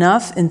not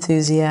enough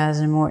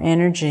enthusiasm or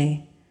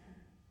energy,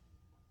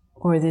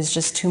 or there's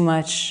just too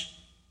much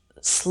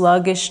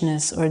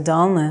sluggishness or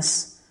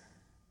dullness,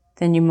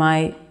 then you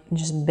might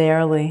just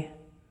barely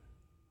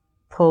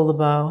pull the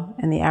bow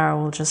and the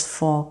arrow will just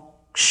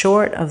fall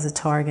short of the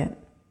target.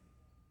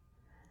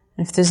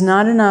 And if there's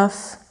not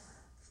enough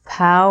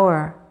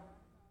power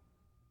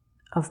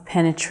of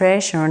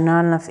penetration or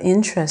not enough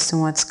interest in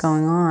what's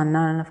going on,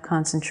 not enough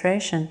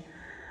concentration,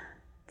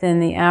 then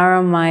the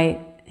arrow might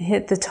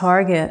hit the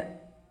target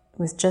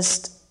with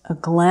just a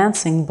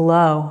glancing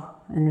blow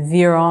and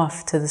veer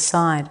off to the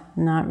side,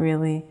 not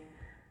really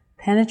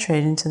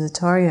penetrate into the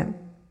target.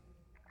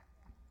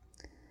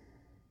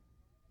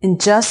 In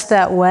just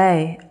that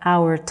way,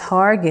 our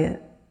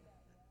target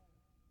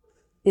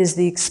is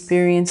the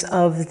experience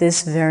of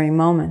this very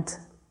moment.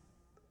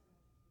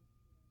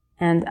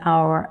 And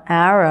our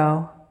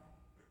arrow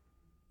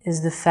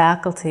is the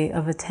faculty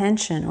of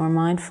attention or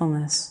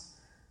mindfulness.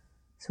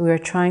 So we are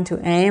trying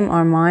to aim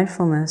our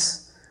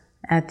mindfulness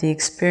at the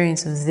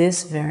experience of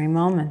this very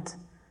moment.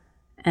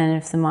 And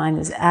if the mind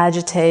is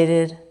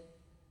agitated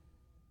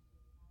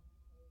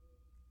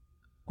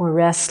or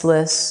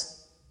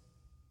restless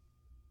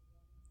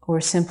or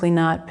simply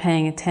not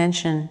paying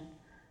attention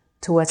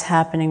to what's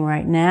happening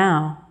right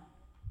now,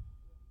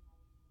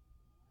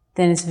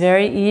 then it's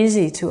very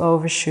easy to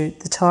overshoot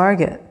the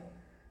target.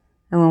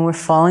 And when we're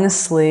falling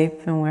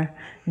asleep and we're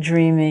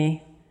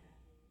dreamy,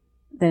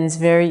 then it's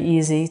very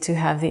easy to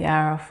have the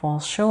arrow fall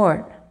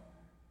short.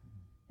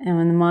 And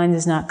when the mind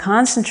is not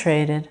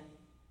concentrated,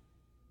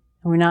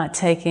 and we're not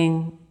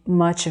taking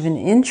much of an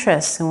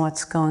interest in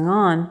what's going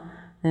on,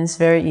 then it's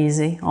very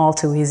easy, all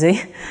too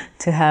easy,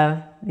 to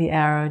have the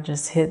arrow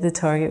just hit the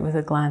target with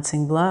a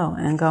glancing blow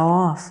and go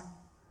off.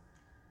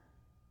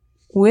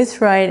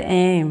 With right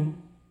aim,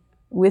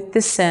 with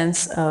the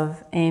sense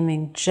of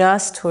aiming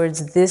just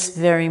towards this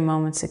very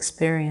moment's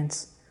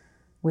experience,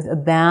 with a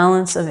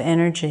balance of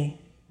energy,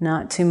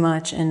 not too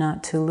much and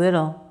not too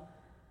little.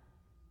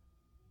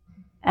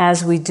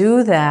 As we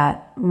do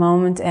that,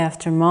 moment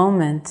after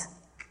moment,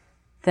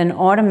 then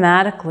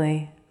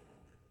automatically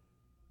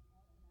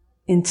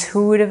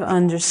intuitive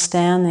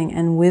understanding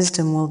and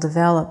wisdom will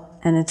develop.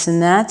 And it's in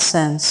that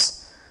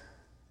sense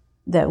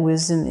that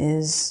wisdom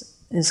is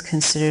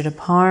considered a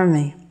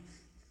parmi.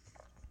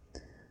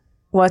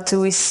 What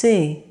do we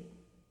see?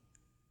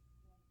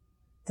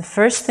 The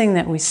first thing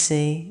that we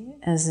see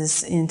as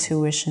this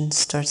intuition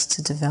starts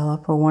to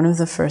develop, or one of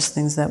the first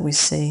things that we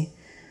see,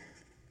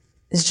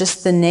 is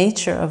just the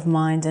nature of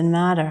mind and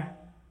matter.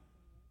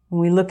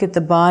 When we look at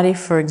the body,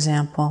 for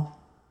example,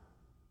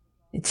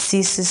 it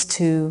ceases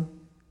to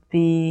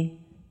be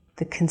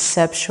the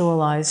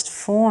conceptualized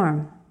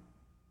form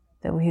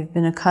that we have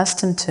been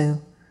accustomed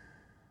to,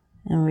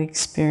 and we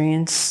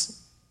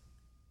experience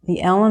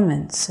the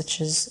elements,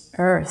 such as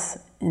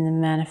earth, in the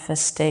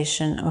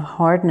manifestation of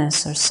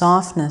hardness or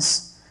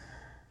softness,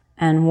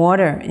 and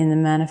water in the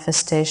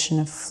manifestation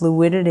of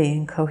fluidity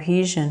and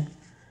cohesion,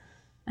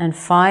 and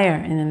fire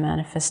in the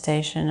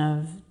manifestation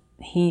of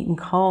heat and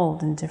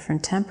cold and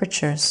different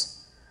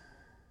temperatures.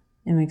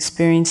 And we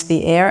experience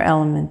the air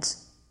element,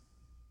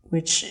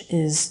 which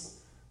is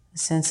a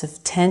sense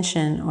of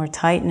tension or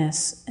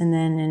tightness, and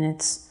then in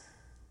its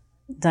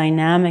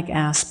dynamic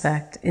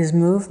aspect is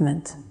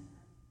movement.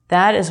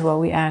 That is what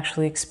we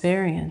actually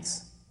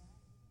experience.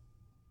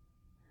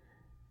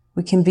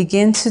 We can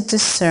begin to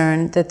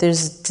discern that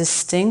there's a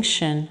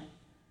distinction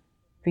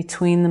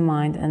between the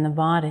mind and the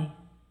body,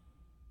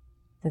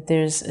 that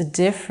there's a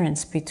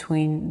difference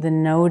between the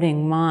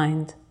noting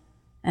mind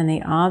and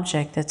the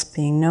object that's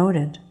being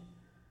noted.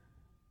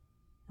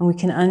 And we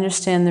can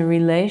understand the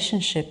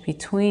relationship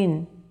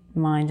between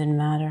mind and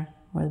matter,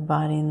 or the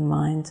body and the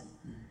mind,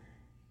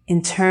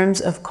 in terms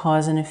of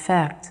cause and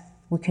effect.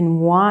 We can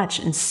watch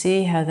and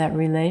see how that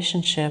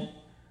relationship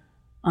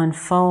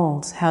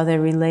unfolds, how they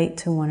relate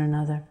to one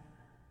another.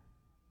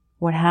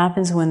 What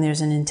happens when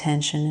there's an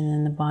intention and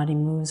then the body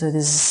moves, or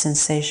there's a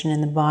sensation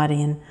in the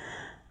body and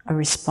a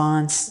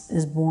response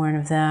is born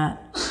of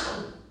that.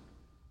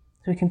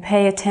 So we can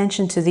pay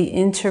attention to the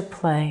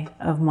interplay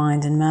of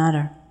mind and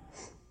matter.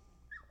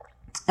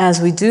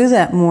 As we do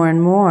that more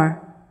and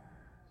more,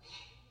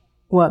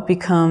 what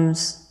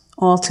becomes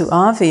all too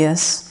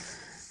obvious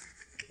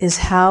is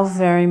how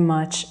very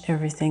much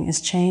everything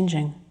is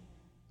changing.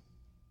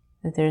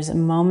 That there's a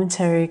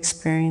momentary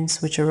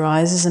experience which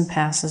arises and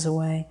passes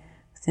away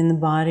within the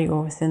body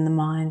or within the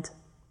mind,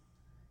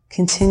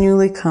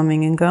 continually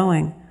coming and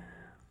going.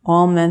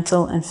 All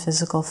mental and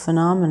physical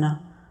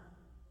phenomena,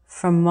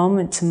 from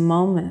moment to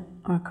moment,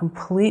 are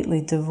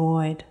completely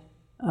devoid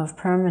of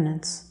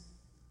permanence.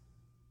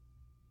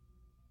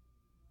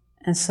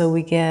 And so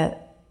we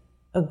get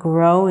a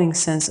growing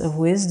sense of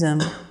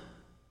wisdom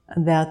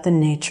about the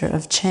nature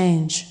of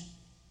change.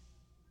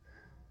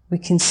 We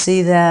can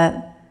see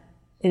that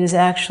it is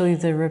actually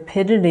the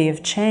rapidity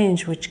of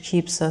change which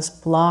keeps us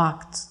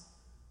blocked,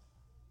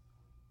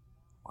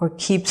 or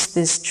keeps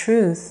this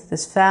truth,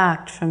 this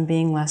fact, from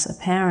being less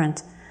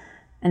apparent.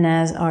 And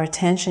as our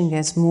attention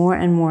gets more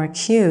and more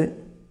acute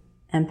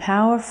and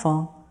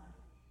powerful,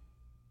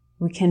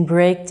 we can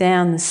break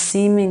down the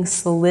seeming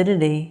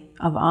solidity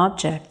of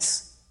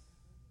objects,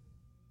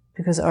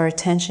 because our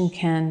attention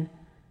can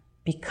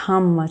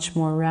become much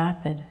more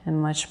rapid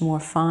and much more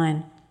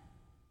fine.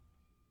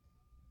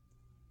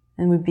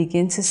 And we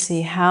begin to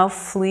see how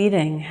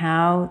fleeting,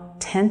 how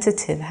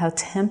tentative, how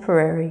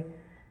temporary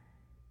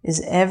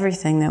is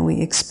everything that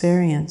we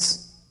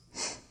experience.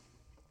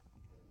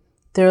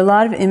 There are a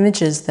lot of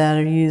images that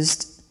are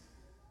used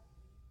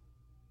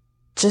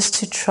just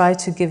to try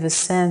to give a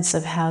sense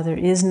of how there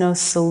is no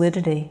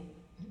solidity,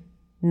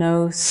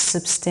 no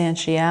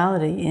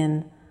substantiality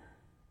in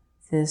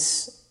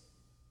this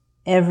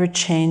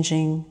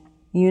ever-changing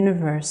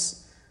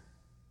universe.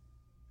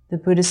 The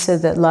Buddha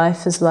said that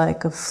life is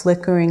like a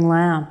flickering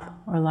lamp,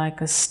 or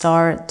like a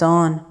star at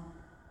dawn,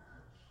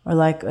 or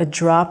like a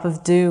drop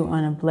of dew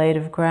on a blade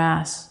of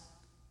grass,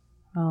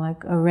 or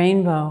like a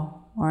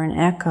rainbow, or an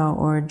echo,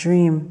 or a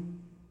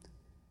dream.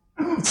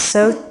 It's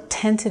so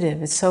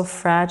tentative, it's so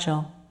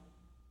fragile,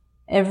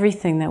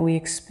 everything that we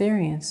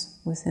experience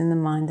within the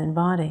mind and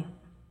body.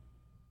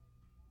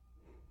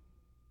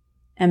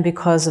 And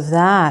because of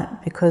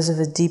that, because of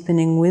a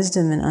deepening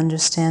wisdom and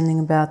understanding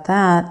about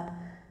that,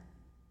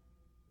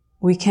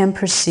 we can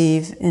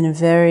perceive in a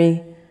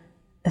very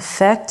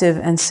effective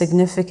and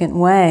significant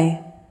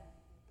way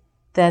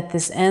that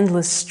this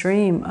endless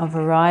stream of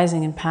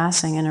arising and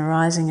passing and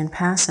arising and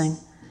passing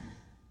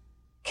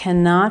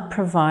cannot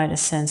provide a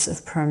sense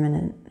of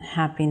permanent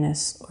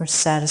happiness or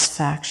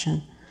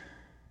satisfaction,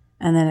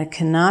 and that it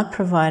cannot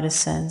provide a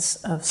sense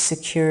of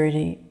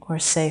security or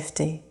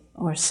safety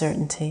or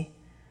certainty,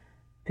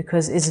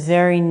 because its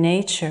very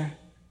nature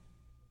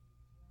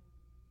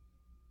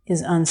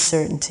is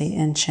uncertainty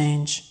and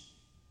change.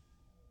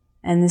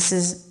 And this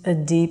is a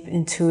deep,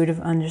 intuitive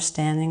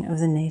understanding of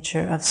the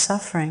nature of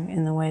suffering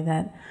in the way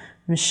that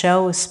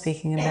Michelle was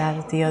speaking about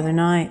it the other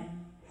night.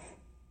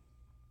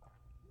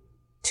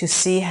 To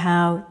see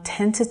how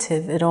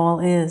tentative it all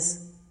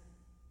is,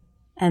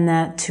 and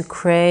that to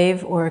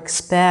crave or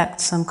expect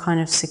some kind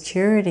of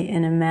security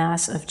in a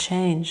mass of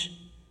change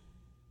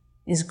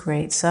is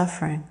great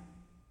suffering.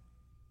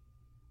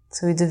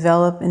 So we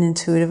develop an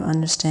intuitive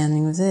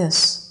understanding of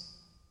this.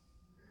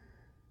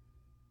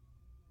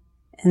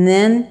 And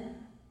then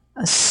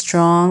a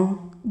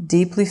strong,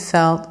 deeply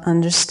felt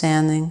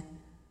understanding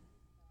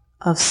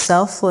of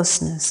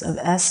selflessness, of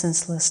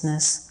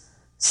essencelessness,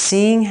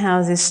 seeing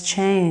how this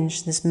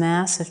change, this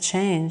massive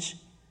change,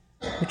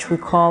 which we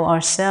call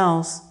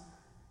ourselves,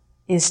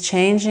 is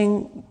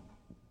changing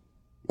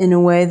in a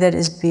way that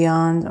is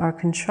beyond our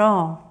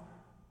control.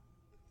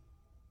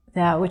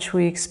 That which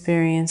we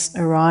experience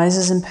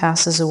arises and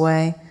passes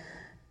away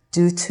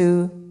due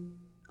to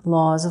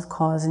laws of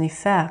cause and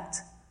effect,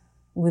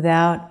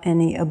 without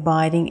any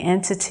abiding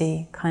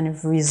entity kind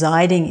of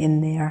residing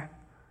in there,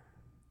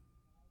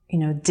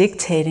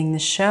 dictating the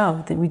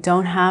show. That we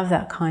don't have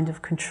that kind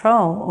of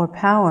control or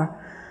power.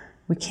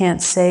 We can't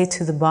say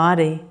to the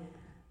body,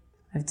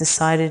 I've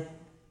decided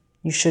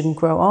you shouldn't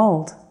grow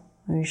old,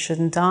 or you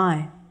shouldn't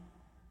die.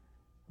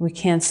 We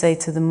can't say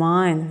to the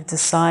mind, I've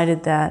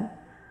decided that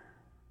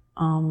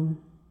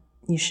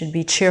you should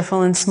be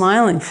cheerful and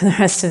smiling for the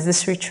rest of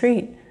this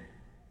retreat.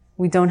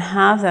 We don't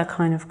have that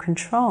kind of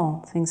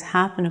control. Things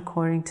happen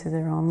according to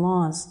their own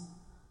laws.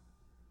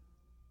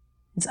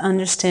 It's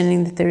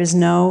understanding that there is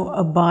no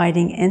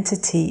abiding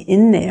entity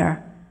in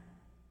there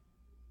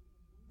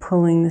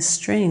pulling the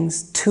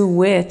strings to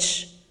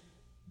which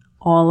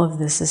all of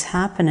this is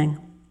happening.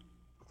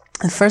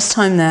 The first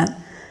time that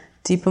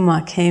Deepa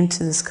Ma came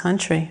to this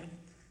country,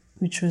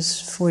 which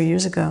was 4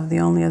 years ago, the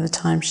only other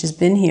time she's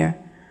been here,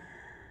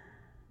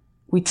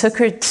 we took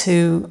her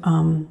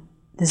to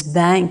this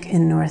bank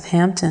in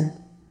Northampton,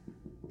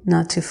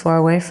 not too far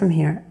away from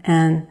here,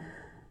 and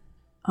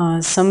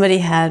somebody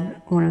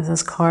had one of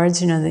those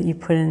cards, that you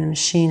put in the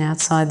machine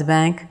outside the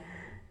bank,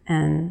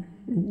 and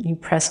you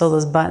press all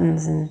those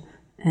buttons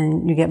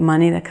and you get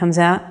money that comes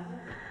out.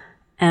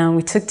 And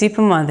we took Deepa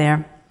Ma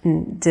there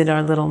and did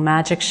our little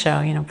magic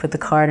show, put the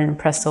card in and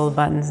pressed all the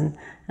buttons, and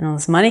all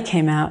this money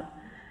came out.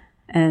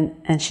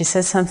 And she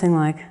said something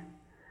like,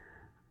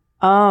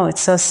 "Oh,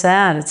 it's so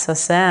sad, it's so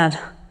sad."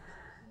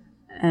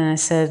 And I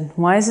said,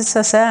 "Why is it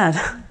so sad?"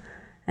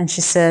 And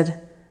she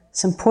said,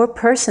 "Some poor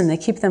person, they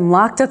keep them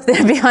locked up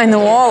there behind the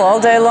wall all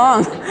day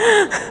long,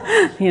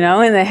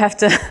 and they have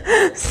to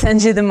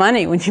send you the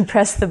money when you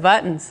press the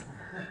buttons."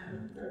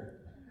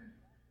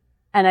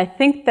 And I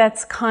think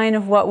that's kind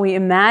of what we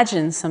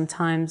imagine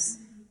sometimes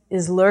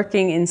is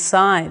lurking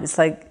inside. It's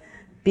like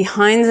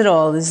behind it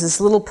all, there's this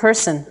little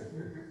person,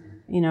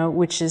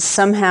 which is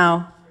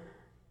somehow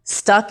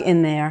stuck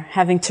in there,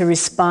 having to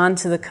respond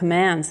to the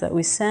commands that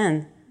we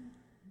send.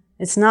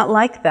 It's not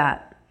like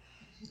that.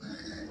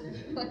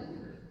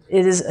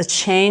 it is a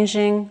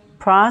changing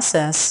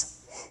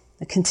process,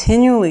 a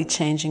continually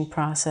changing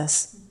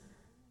process,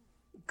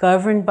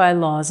 governed by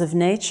laws of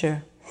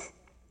nature,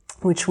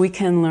 which we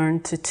can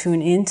learn to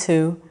tune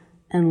into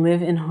and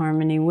live in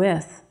harmony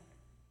with,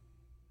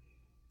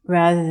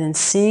 rather than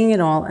seeing it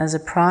all as a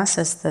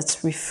process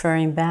that's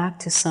referring back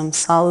to some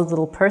solid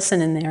little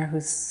person in there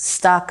who's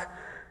stuck.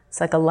 It's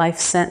like a life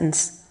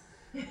sentence.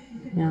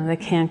 They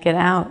can't get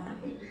out.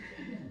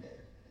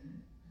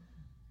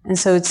 And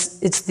so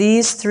it's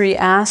these three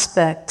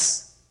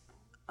aspects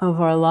of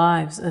our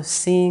lives, of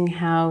seeing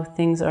how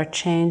things are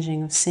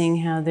changing, of seeing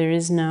how there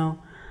is no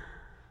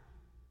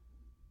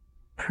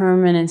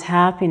permanent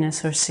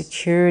happiness or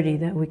security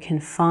that we can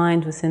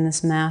find within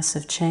this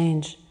massive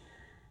change,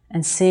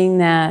 and seeing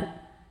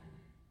that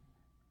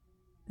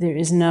there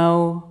is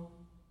no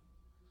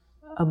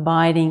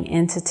abiding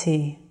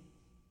entity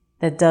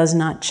that does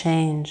not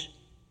change,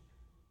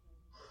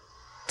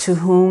 to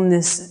whom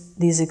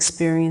these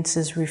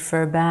experiences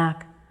refer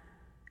back.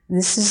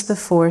 This is the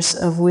force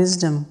of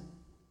wisdom.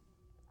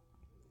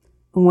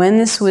 When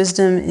this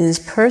wisdom is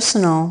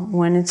personal,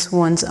 when it's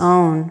one's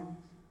own,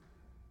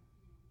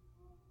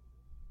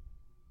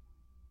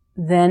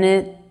 then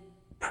it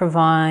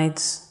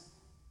provides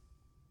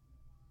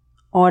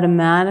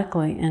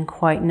automatically and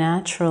quite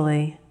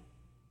naturally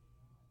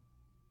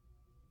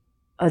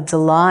a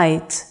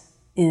delight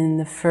in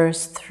the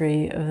first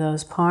three of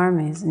those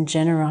parmis, in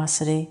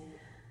generosity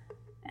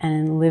and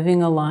in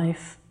living a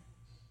life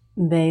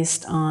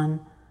based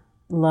on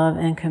love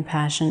and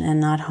compassion and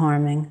not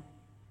harming,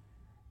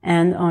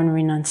 and on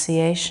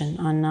renunciation,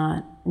 on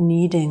not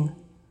needing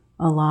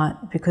a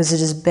lot, because it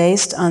is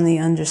based on the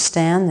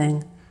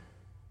understanding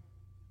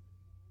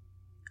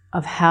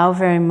of how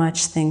very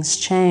much things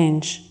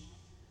change,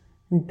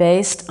 and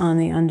based on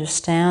the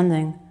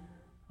understanding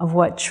of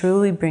what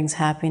truly brings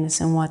happiness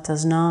and what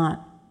does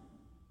not.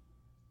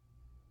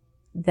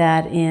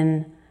 That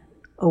in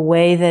a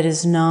way that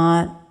is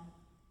not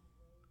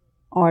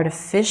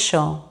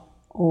artificial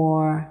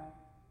or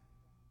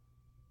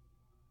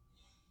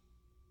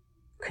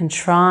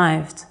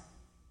contrived,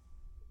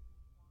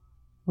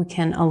 we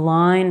can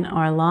align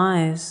our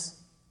lives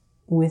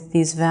with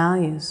these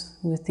values,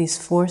 with these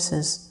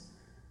forces.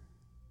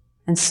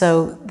 And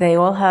so they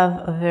all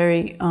have a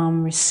very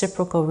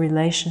reciprocal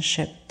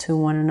relationship to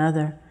one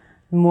another.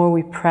 The more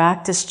we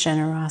practice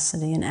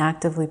generosity and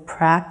actively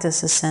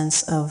practice a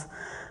sense of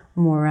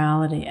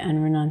morality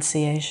and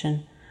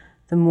renunciation,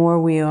 the more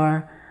we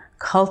are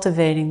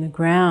cultivating the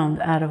ground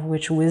out of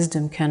which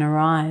wisdom can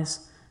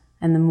arise,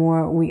 and the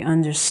more we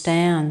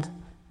understand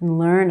and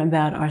learn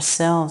about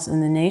ourselves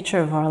and the nature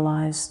of our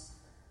lives,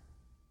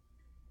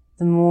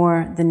 the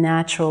more the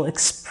natural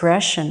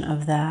expression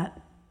of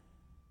that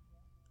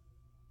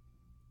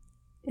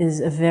is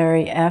a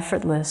very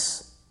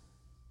effortless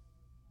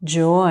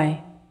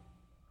joy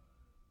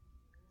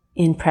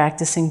in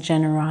practicing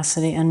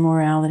generosity and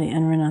morality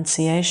and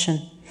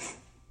renunciation.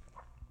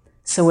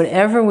 So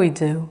whatever we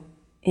do,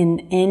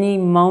 in any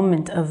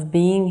moment of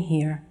being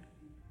here,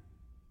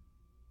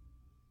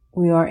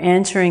 we are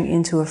entering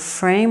into a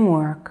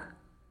framework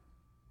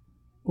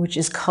which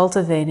is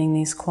cultivating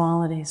these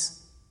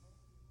qualities.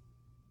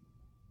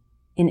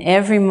 In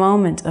every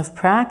moment of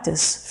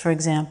practice, for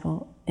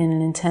example, in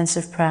an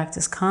intensive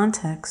practice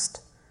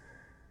context,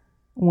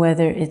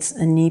 whether it's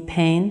a knee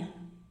pain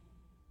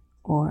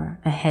or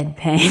a head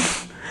pain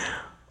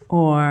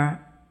or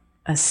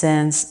a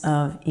sense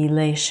of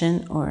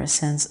elation or a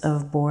sense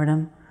of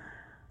boredom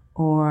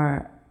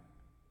or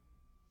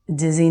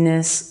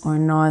dizziness or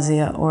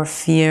nausea or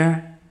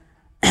fear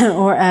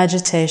or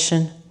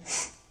agitation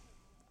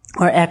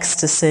or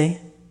ecstasy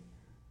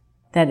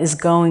that is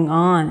going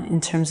on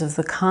in terms of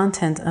the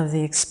content of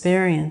the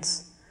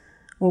experience,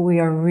 what we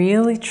are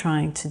really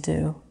trying to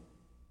do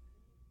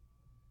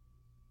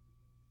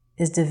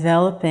is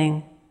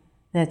developing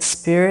that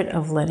spirit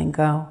of letting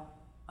go,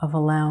 of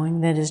allowing,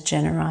 that is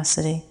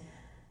generosity,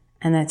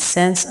 and that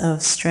sense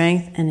of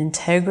strength and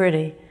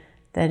integrity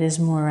that is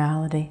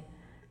morality,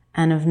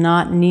 and of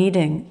not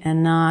needing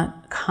and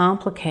not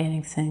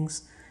complicating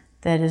things,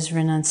 that is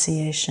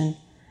renunciation,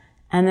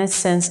 and that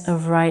sense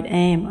of right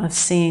aim, of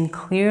seeing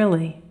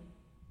clearly,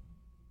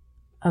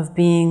 of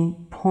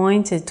being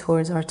pointed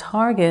towards our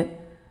target,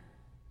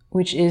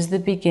 which is the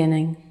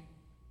beginning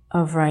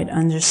of right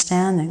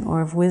understanding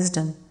or of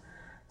wisdom.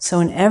 So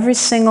in every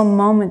single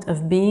moment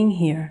of being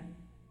here,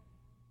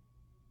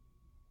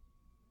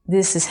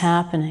 this is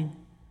happening,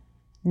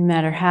 no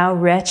matter how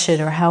wretched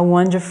or how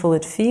wonderful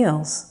it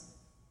feels.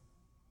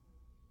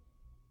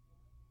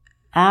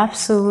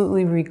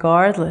 Absolutely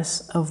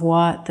regardless of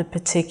what the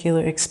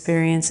particular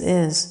experience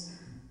is.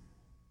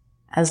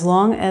 As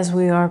long as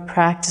we are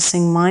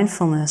practicing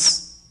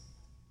mindfulness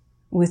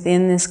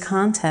within this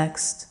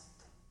context,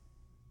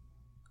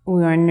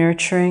 we are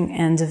nurturing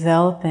and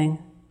developing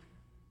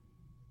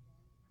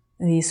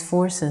these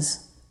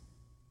forces.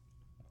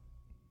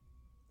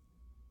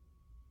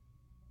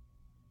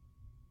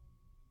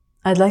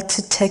 I'd like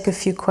to take a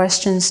few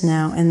questions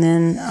now, and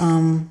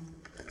then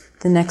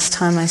the next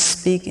time I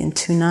speak in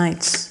 2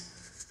 nights,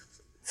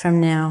 from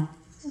now,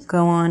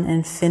 go on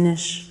and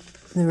finish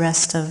the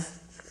rest of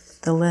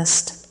the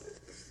list.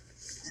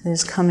 So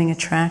there's coming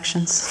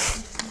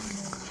attractions.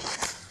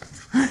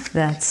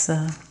 That's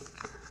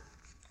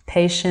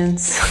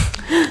patience,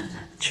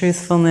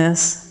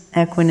 truthfulness,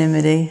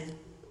 equanimity,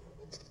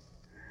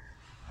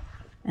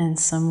 and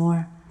some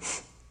more.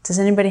 Does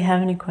anybody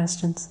have any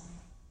questions?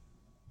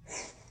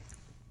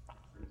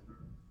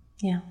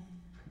 Yeah.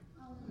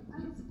 I was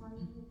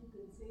wondering if you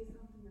could say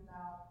something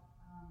about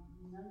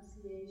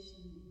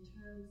renunciation in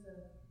terms of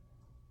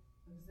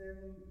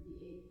observing the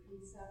 8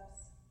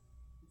 precepts.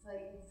 It's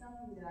like it's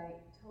something that I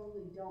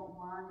totally don't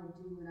want to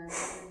do, and I'm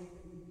wondering if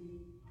it would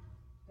be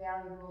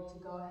valuable to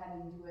go ahead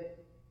and do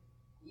it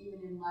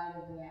even in light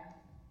of that.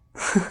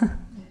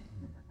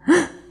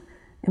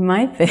 It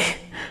might be.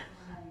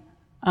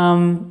 I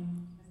was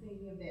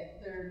thinking of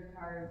that third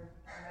part,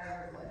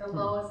 whatever, the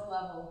lowest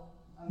level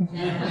of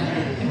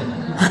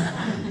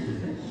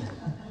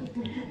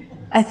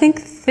I think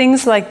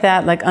things like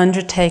that, like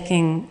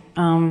undertaking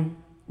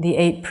the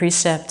 8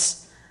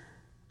 precepts,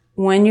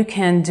 when you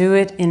can do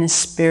it in a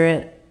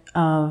spirit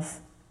of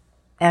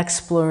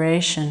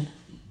exploration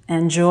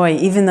and joy,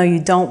 even though you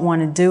don't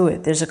want to do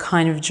it, there's a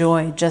kind of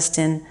joy just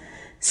in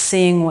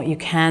seeing what you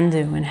can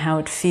do and how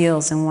it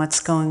feels and what's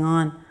going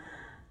on,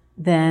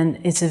 then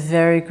it's a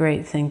very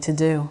great thing to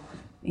do.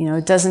 You know,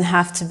 it doesn't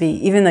have to be,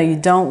 even though you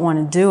don't want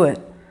to do it,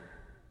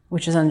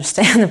 which is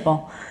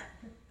understandable,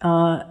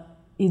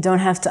 you don't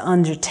have to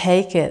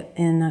undertake it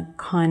in a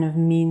kind of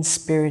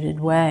mean-spirited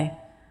way.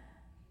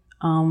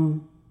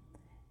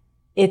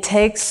 It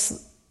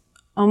takes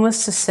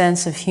almost a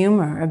sense of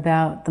humor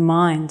about the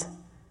mind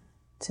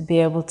to be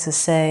able to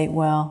say,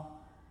 well,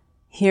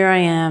 here I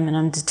am and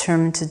I'm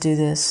determined to do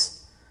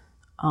this,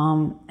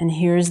 and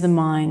here's the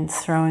mind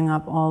throwing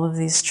up all of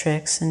these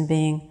tricks and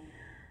being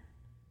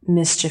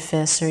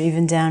mischievous or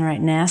even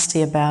downright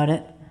nasty about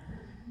it,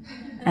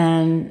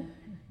 and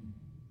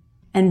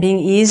being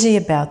easy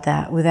about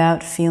that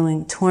without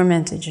feeling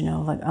tormented, you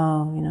know, like,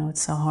 oh, you know,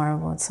 it's so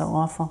horrible, it's so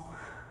awful.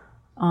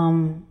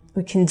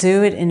 We can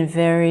do it in a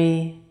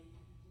very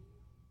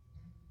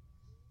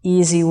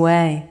easy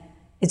way.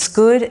 It's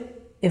good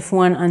if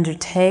one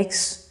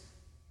undertakes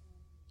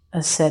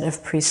a set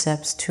of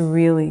precepts to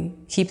really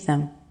keep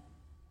them.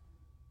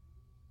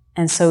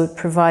 And so it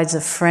provides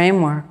a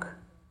framework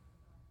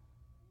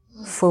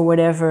for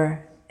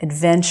whatever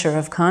adventure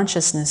of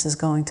consciousness is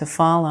going to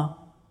follow.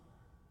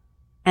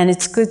 And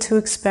it's good to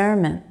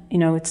experiment. You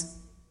know,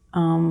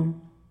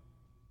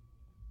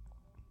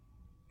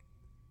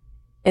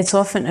 it's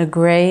often a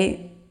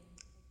great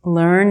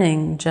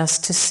learning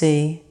just to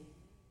see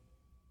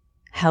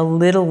how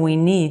little we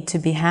need to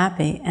be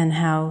happy, and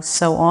how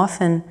so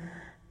often,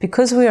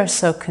 because we are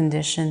so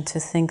conditioned to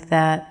think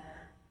that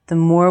the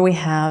more we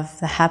have,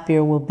 the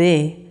happier we'll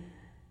be,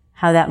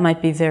 how that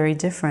might be very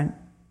different,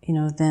 you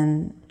know,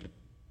 then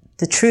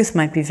the truth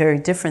might be very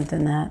different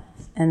than that.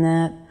 And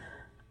that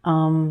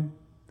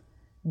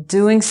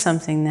doing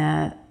something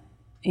that,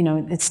 you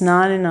know, it's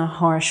not in a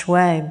harsh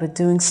way, but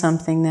doing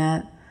something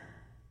that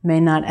may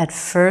not at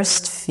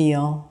first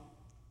feel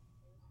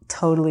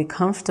totally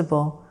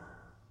comfortable,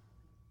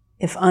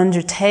 if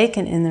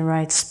undertaken in the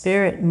right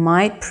spirit,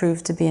 might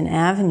prove to be an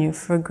avenue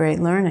for great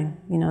learning.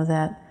 You know,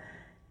 that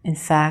in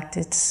fact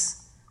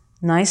it's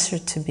nicer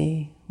to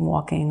be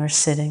walking or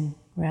sitting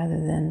rather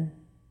than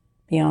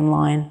be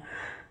online,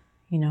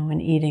 you know,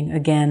 and eating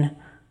again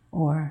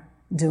or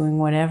doing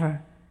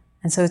whatever.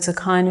 And so it's a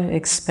kind of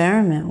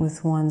experiment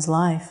with one's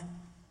life,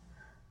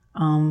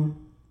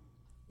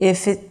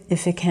 if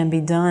it can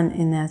be done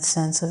in that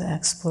sense of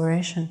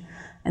exploration.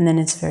 And then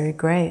it's very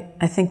great.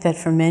 I think that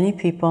for many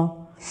people,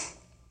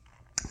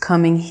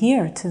 coming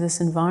here to this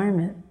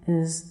environment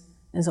is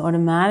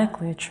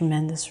automatically a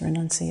tremendous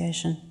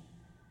renunciation.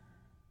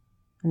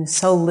 And there's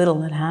so little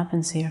that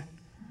happens here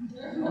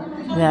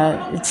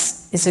that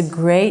it's a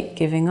great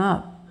giving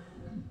up.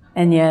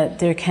 And yet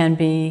there can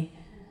be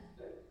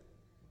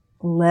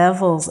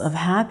levels of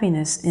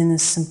happiness in the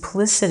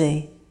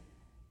simplicity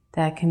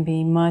that can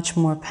be much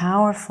more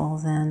powerful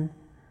than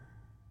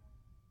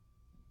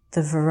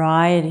the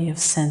variety of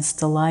sense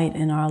delight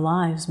in our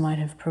lives might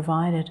have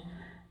provided.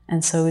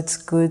 And so it's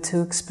good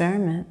to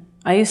experiment.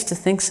 I used to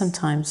think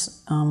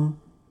sometimes,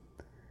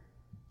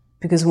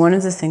 because one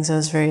of the things I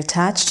was very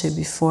attached to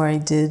before I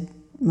did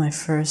my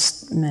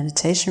first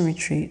meditation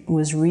retreat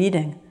was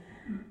reading.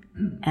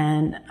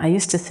 And I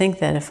used to think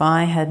that if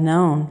I had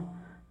known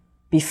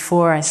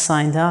before I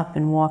signed up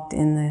and walked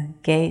in the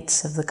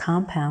gates of the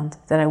compound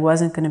that I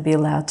wasn't going to be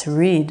allowed to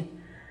read,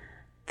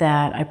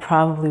 that I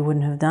probably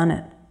wouldn't have done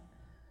it.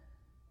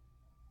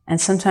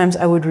 And sometimes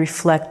I would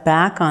reflect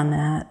back on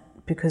that,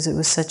 because it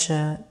was such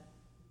a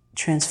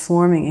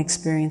transforming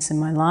experience in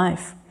my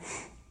life.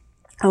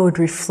 I would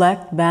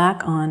reflect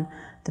back on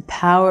the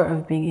power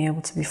of being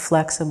able to be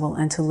flexible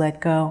and to let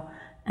go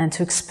and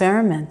to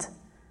experiment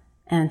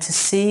and to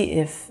see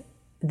if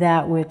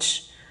that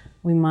which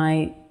we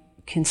might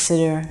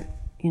consider,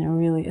 you know,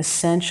 really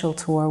essential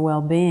to our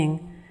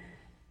well-being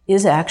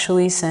is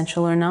actually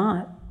essential or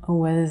not. or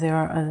whether there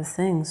are other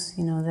things,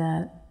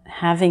 that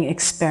having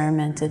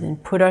experimented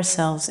and put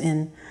ourselves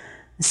in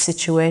a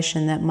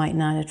situation that might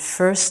not at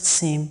first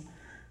seem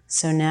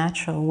so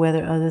natural,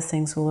 whether other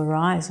things will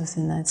arise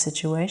within that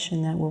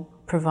situation that will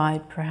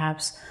provide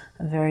perhaps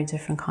a very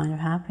different kind of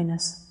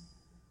happiness.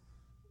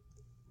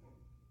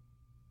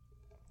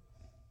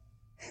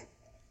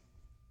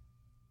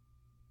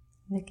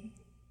 Nikki?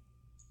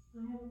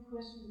 I have a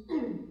question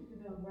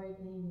about right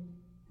name.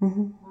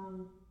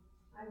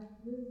 I've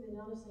really been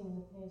noticing in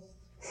the past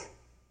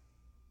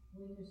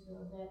week or so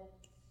that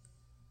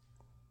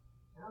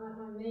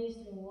I'm amazed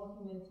in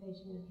walking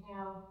meditation at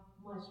how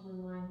much my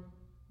mind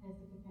has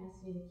the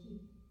capacity to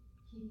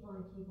keep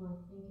on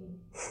thinking.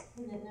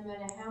 And that no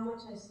matter how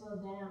much I slow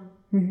down,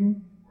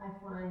 I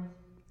find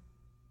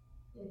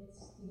it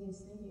begins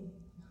thinking.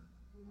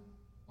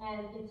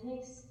 And it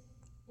takes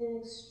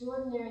an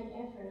extraordinary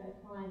effort, I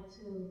find,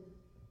 to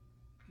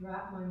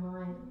drop my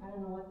mind, I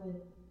don't know what the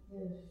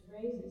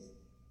phrase is,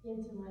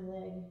 into my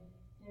leg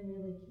and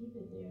really keep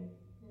it there.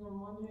 And I'm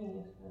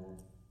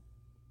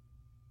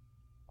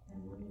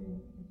wondering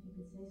if you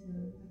could say something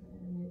about that. I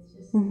mean, it's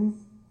just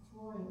it's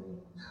flooring me.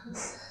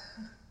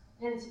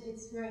 And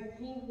it's very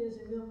painful. There's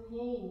a real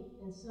pain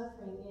and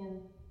suffering in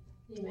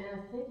the amount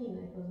of thinking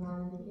that goes on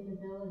and the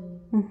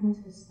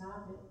inability to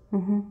stop it.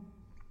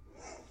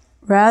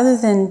 Rather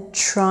than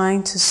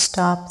trying to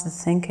stop the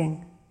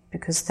thinking,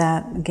 because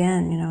that,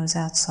 again, is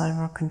outside of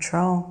our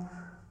control,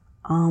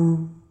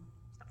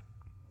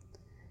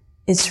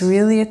 it's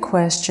really a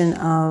question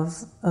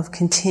of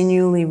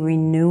continually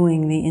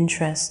renewing the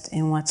interest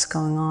in what's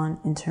going on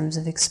in terms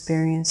of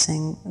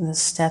experiencing the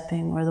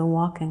stepping or the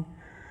walking.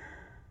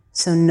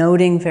 So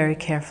noting very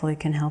carefully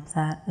can help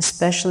that,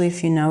 especially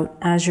if you note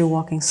as you're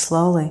walking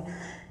slowly.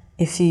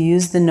 If you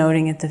use the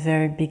noting at the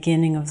very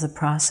beginning of the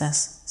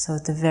process, so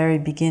at the very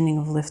beginning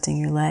of lifting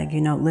your leg,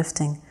 you note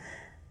lifting,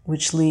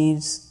 which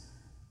leaves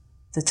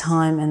the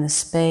time and the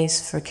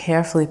space for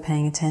carefully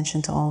paying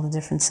attention to all the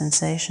different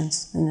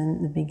sensations, and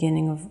then the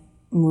beginning of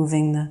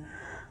moving the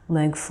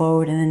leg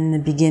forward, and then in the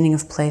beginning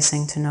of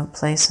placing, to note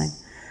placing,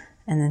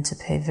 and then to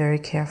pay very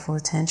careful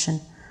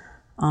attention.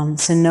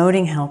 So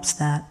noting helps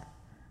that.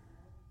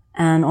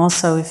 And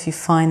also if you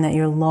find that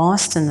you're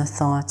lost in the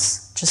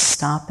thoughts, just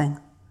stopping,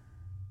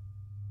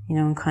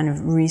 and kind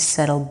of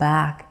resettle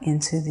back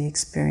into the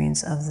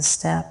experience of the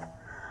step.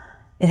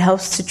 It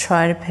helps to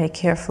try to pay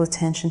careful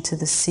attention to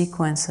the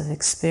sequence of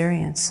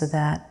experience so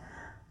that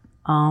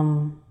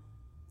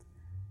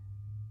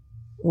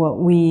what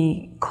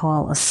we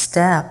call a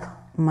step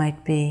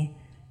might be,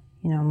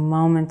 a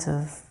moment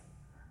of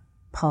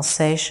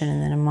pulsation,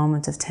 and then a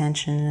moment of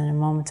tension, and then a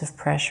moment of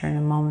pressure, and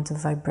a moment of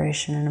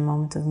vibration, and a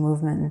moment of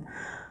movement.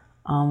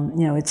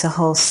 And, it's a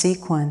whole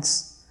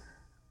sequence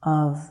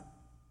of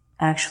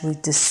actually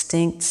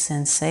distinct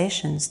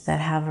sensations that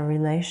have a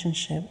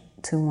relationship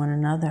to one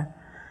another.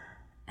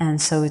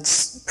 And so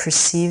it's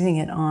perceiving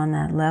it on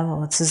that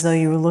level. It's as though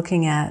you were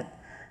looking at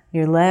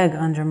your leg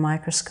under a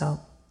microscope,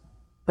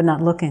 but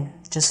not looking,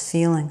 just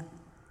feeling.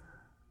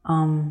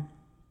 And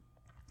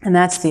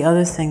that's the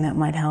other thing that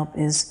might help,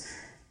 is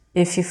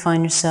if you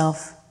find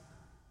yourself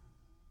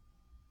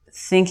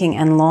thinking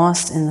and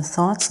lost in the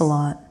thoughts a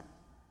lot,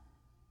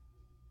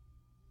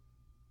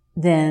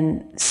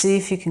 then see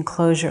if you can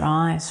close your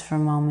eyes for a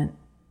moment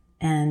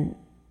and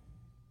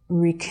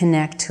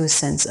reconnect to a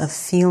sense of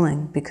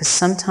feeling. Because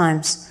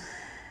sometimes,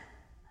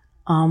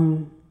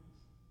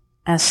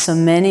 as so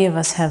many of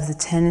us have the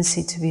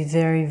tendency to be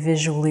very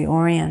visually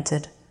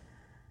oriented,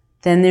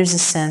 then there's a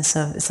sense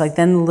of, it's like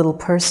then the little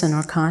person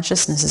or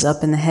consciousness is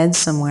up in the head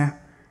somewhere,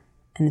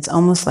 and it's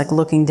almost like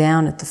looking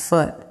down at the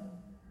foot,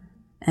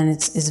 and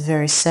it's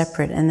very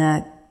separate, and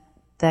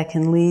that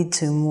can lead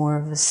to more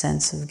of a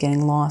sense of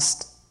getting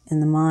lost in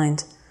the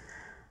mind.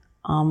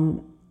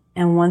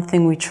 And one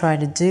thing we try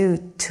to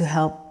do to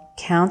help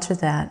counter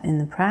that in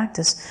the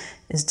practice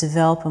is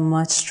develop a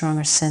much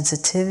stronger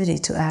sensitivity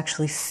to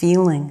actually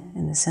feeling,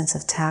 in the sense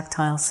of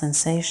tactile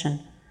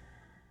sensation.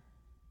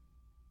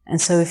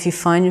 And so if you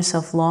find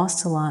yourself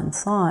lost a lot in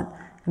thought,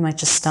 you might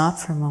just stop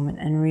for a moment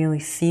and really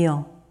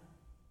feel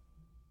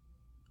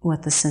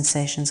what the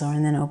sensations are,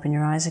 and then open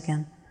your eyes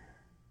again,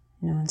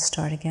 and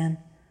start again.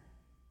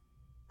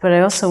 But I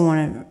also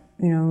want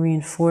to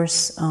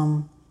reinforce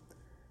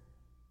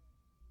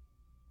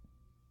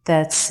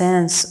that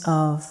sense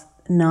of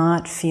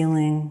not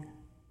feeling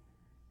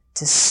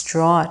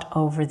distraught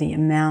over the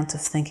amount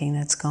of thinking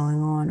that's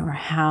going on, or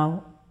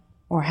how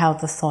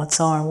the thoughts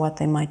are, what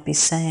they might be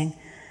saying,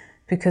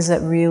 because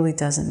that really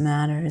doesn't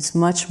matter. It's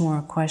much more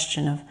a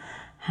question of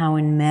how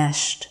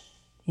enmeshed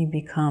you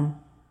become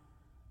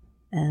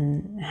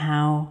and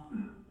how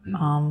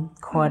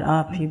caught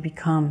up you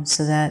become,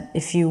 so that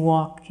if you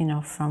walk,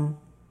 from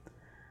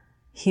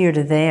here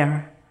to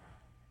there,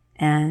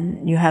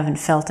 and you haven't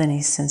felt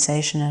any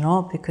sensation at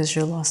all because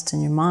you're lost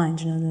in your mind,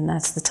 then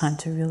that's the time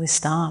to really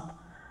stop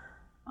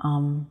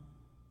and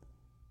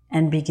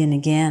begin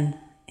again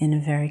in a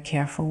very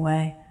careful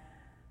way.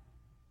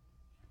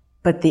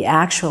 But the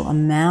actual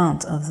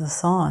amount of the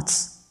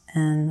thoughts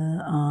and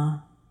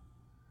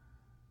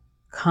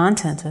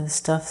content or the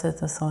stuff that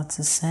the thoughts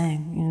is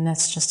saying.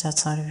 That's just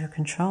outside of your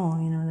control.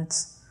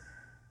 That's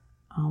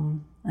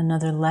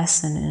another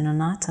lesson in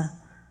anatta.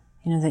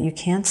 That you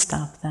can't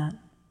stop that.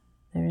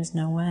 There is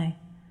no way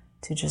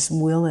to just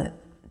will it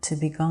to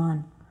be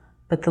gone.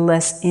 But the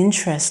less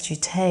interest you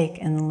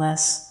take and the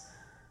less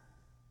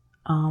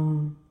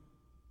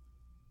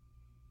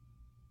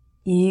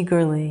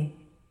eagerly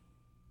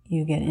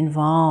you get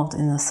involved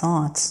in the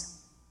thoughts,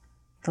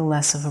 the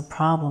less of a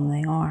problem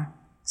they are.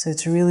 So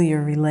it's really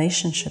your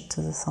relationship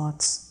to the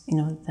thoughts,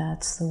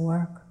 that's the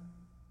work.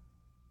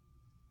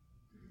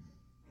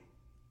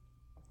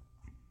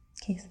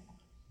 Keith?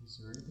 Is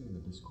there anything in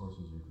the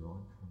discourses you're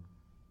drawing from,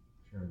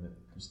 Sharon, that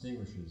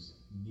distinguishes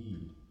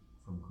need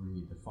from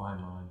greed, the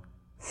fine line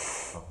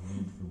of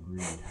need from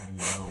greed? How do you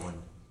know when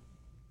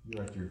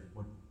you're at your,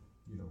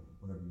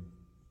 whatever you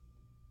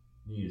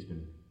need has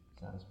been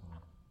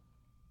satisfied?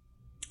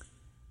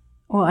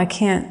 Well, I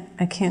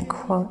can't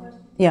quote.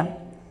 Yeah.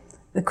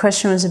 The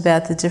question was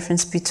about the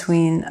difference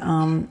between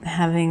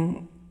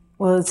having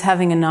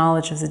a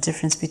knowledge of the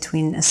difference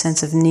between a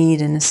sense of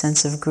need and a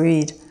sense of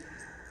greed.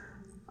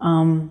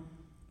 I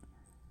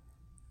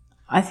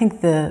think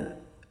the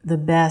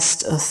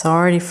best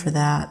authority for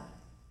that,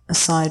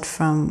 aside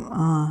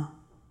from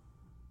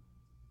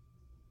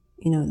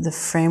the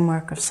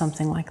framework of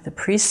something like the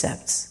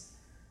precepts,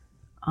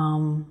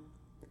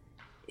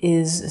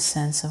 is a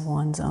sense of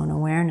one's own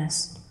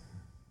awareness.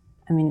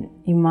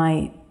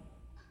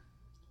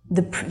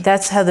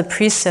 That's how the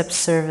precepts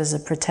serve as a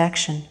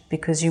protection,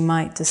 because you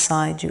might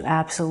decide you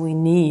absolutely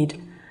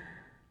need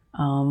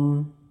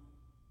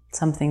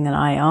something that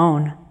I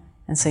own,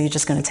 and so you're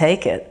just going to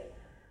take it.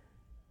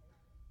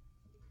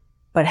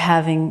 But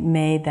having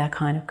made that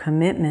kind of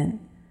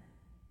commitment,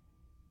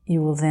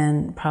 you will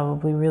then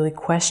probably really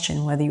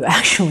question whether you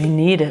actually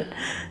need it.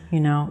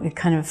 It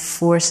kind of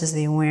forces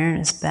the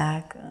awareness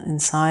back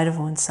inside of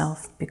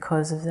oneself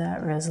because of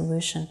that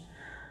resolution.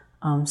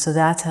 So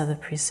that's how the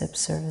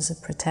precepts serve as a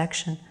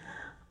protection.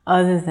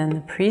 Other than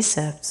the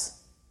precepts,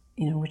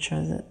 which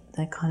are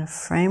that kind of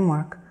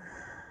framework,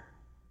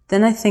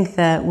 then I think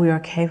that we are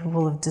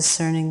capable of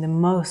discerning the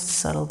most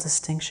subtle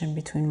distinction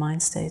between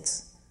mind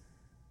states.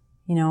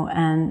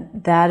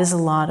 And that is a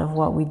lot of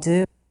what we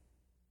do.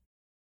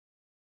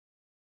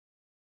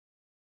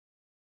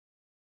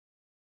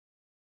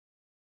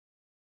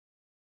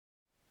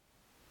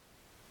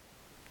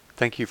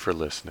 Thank you for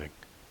listening.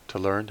 To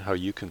learn how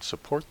you can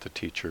support the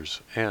teachers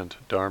and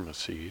Dharma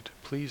Seed,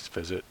 please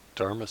visit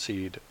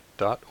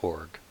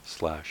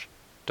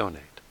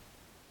dharmaseed.org/donate.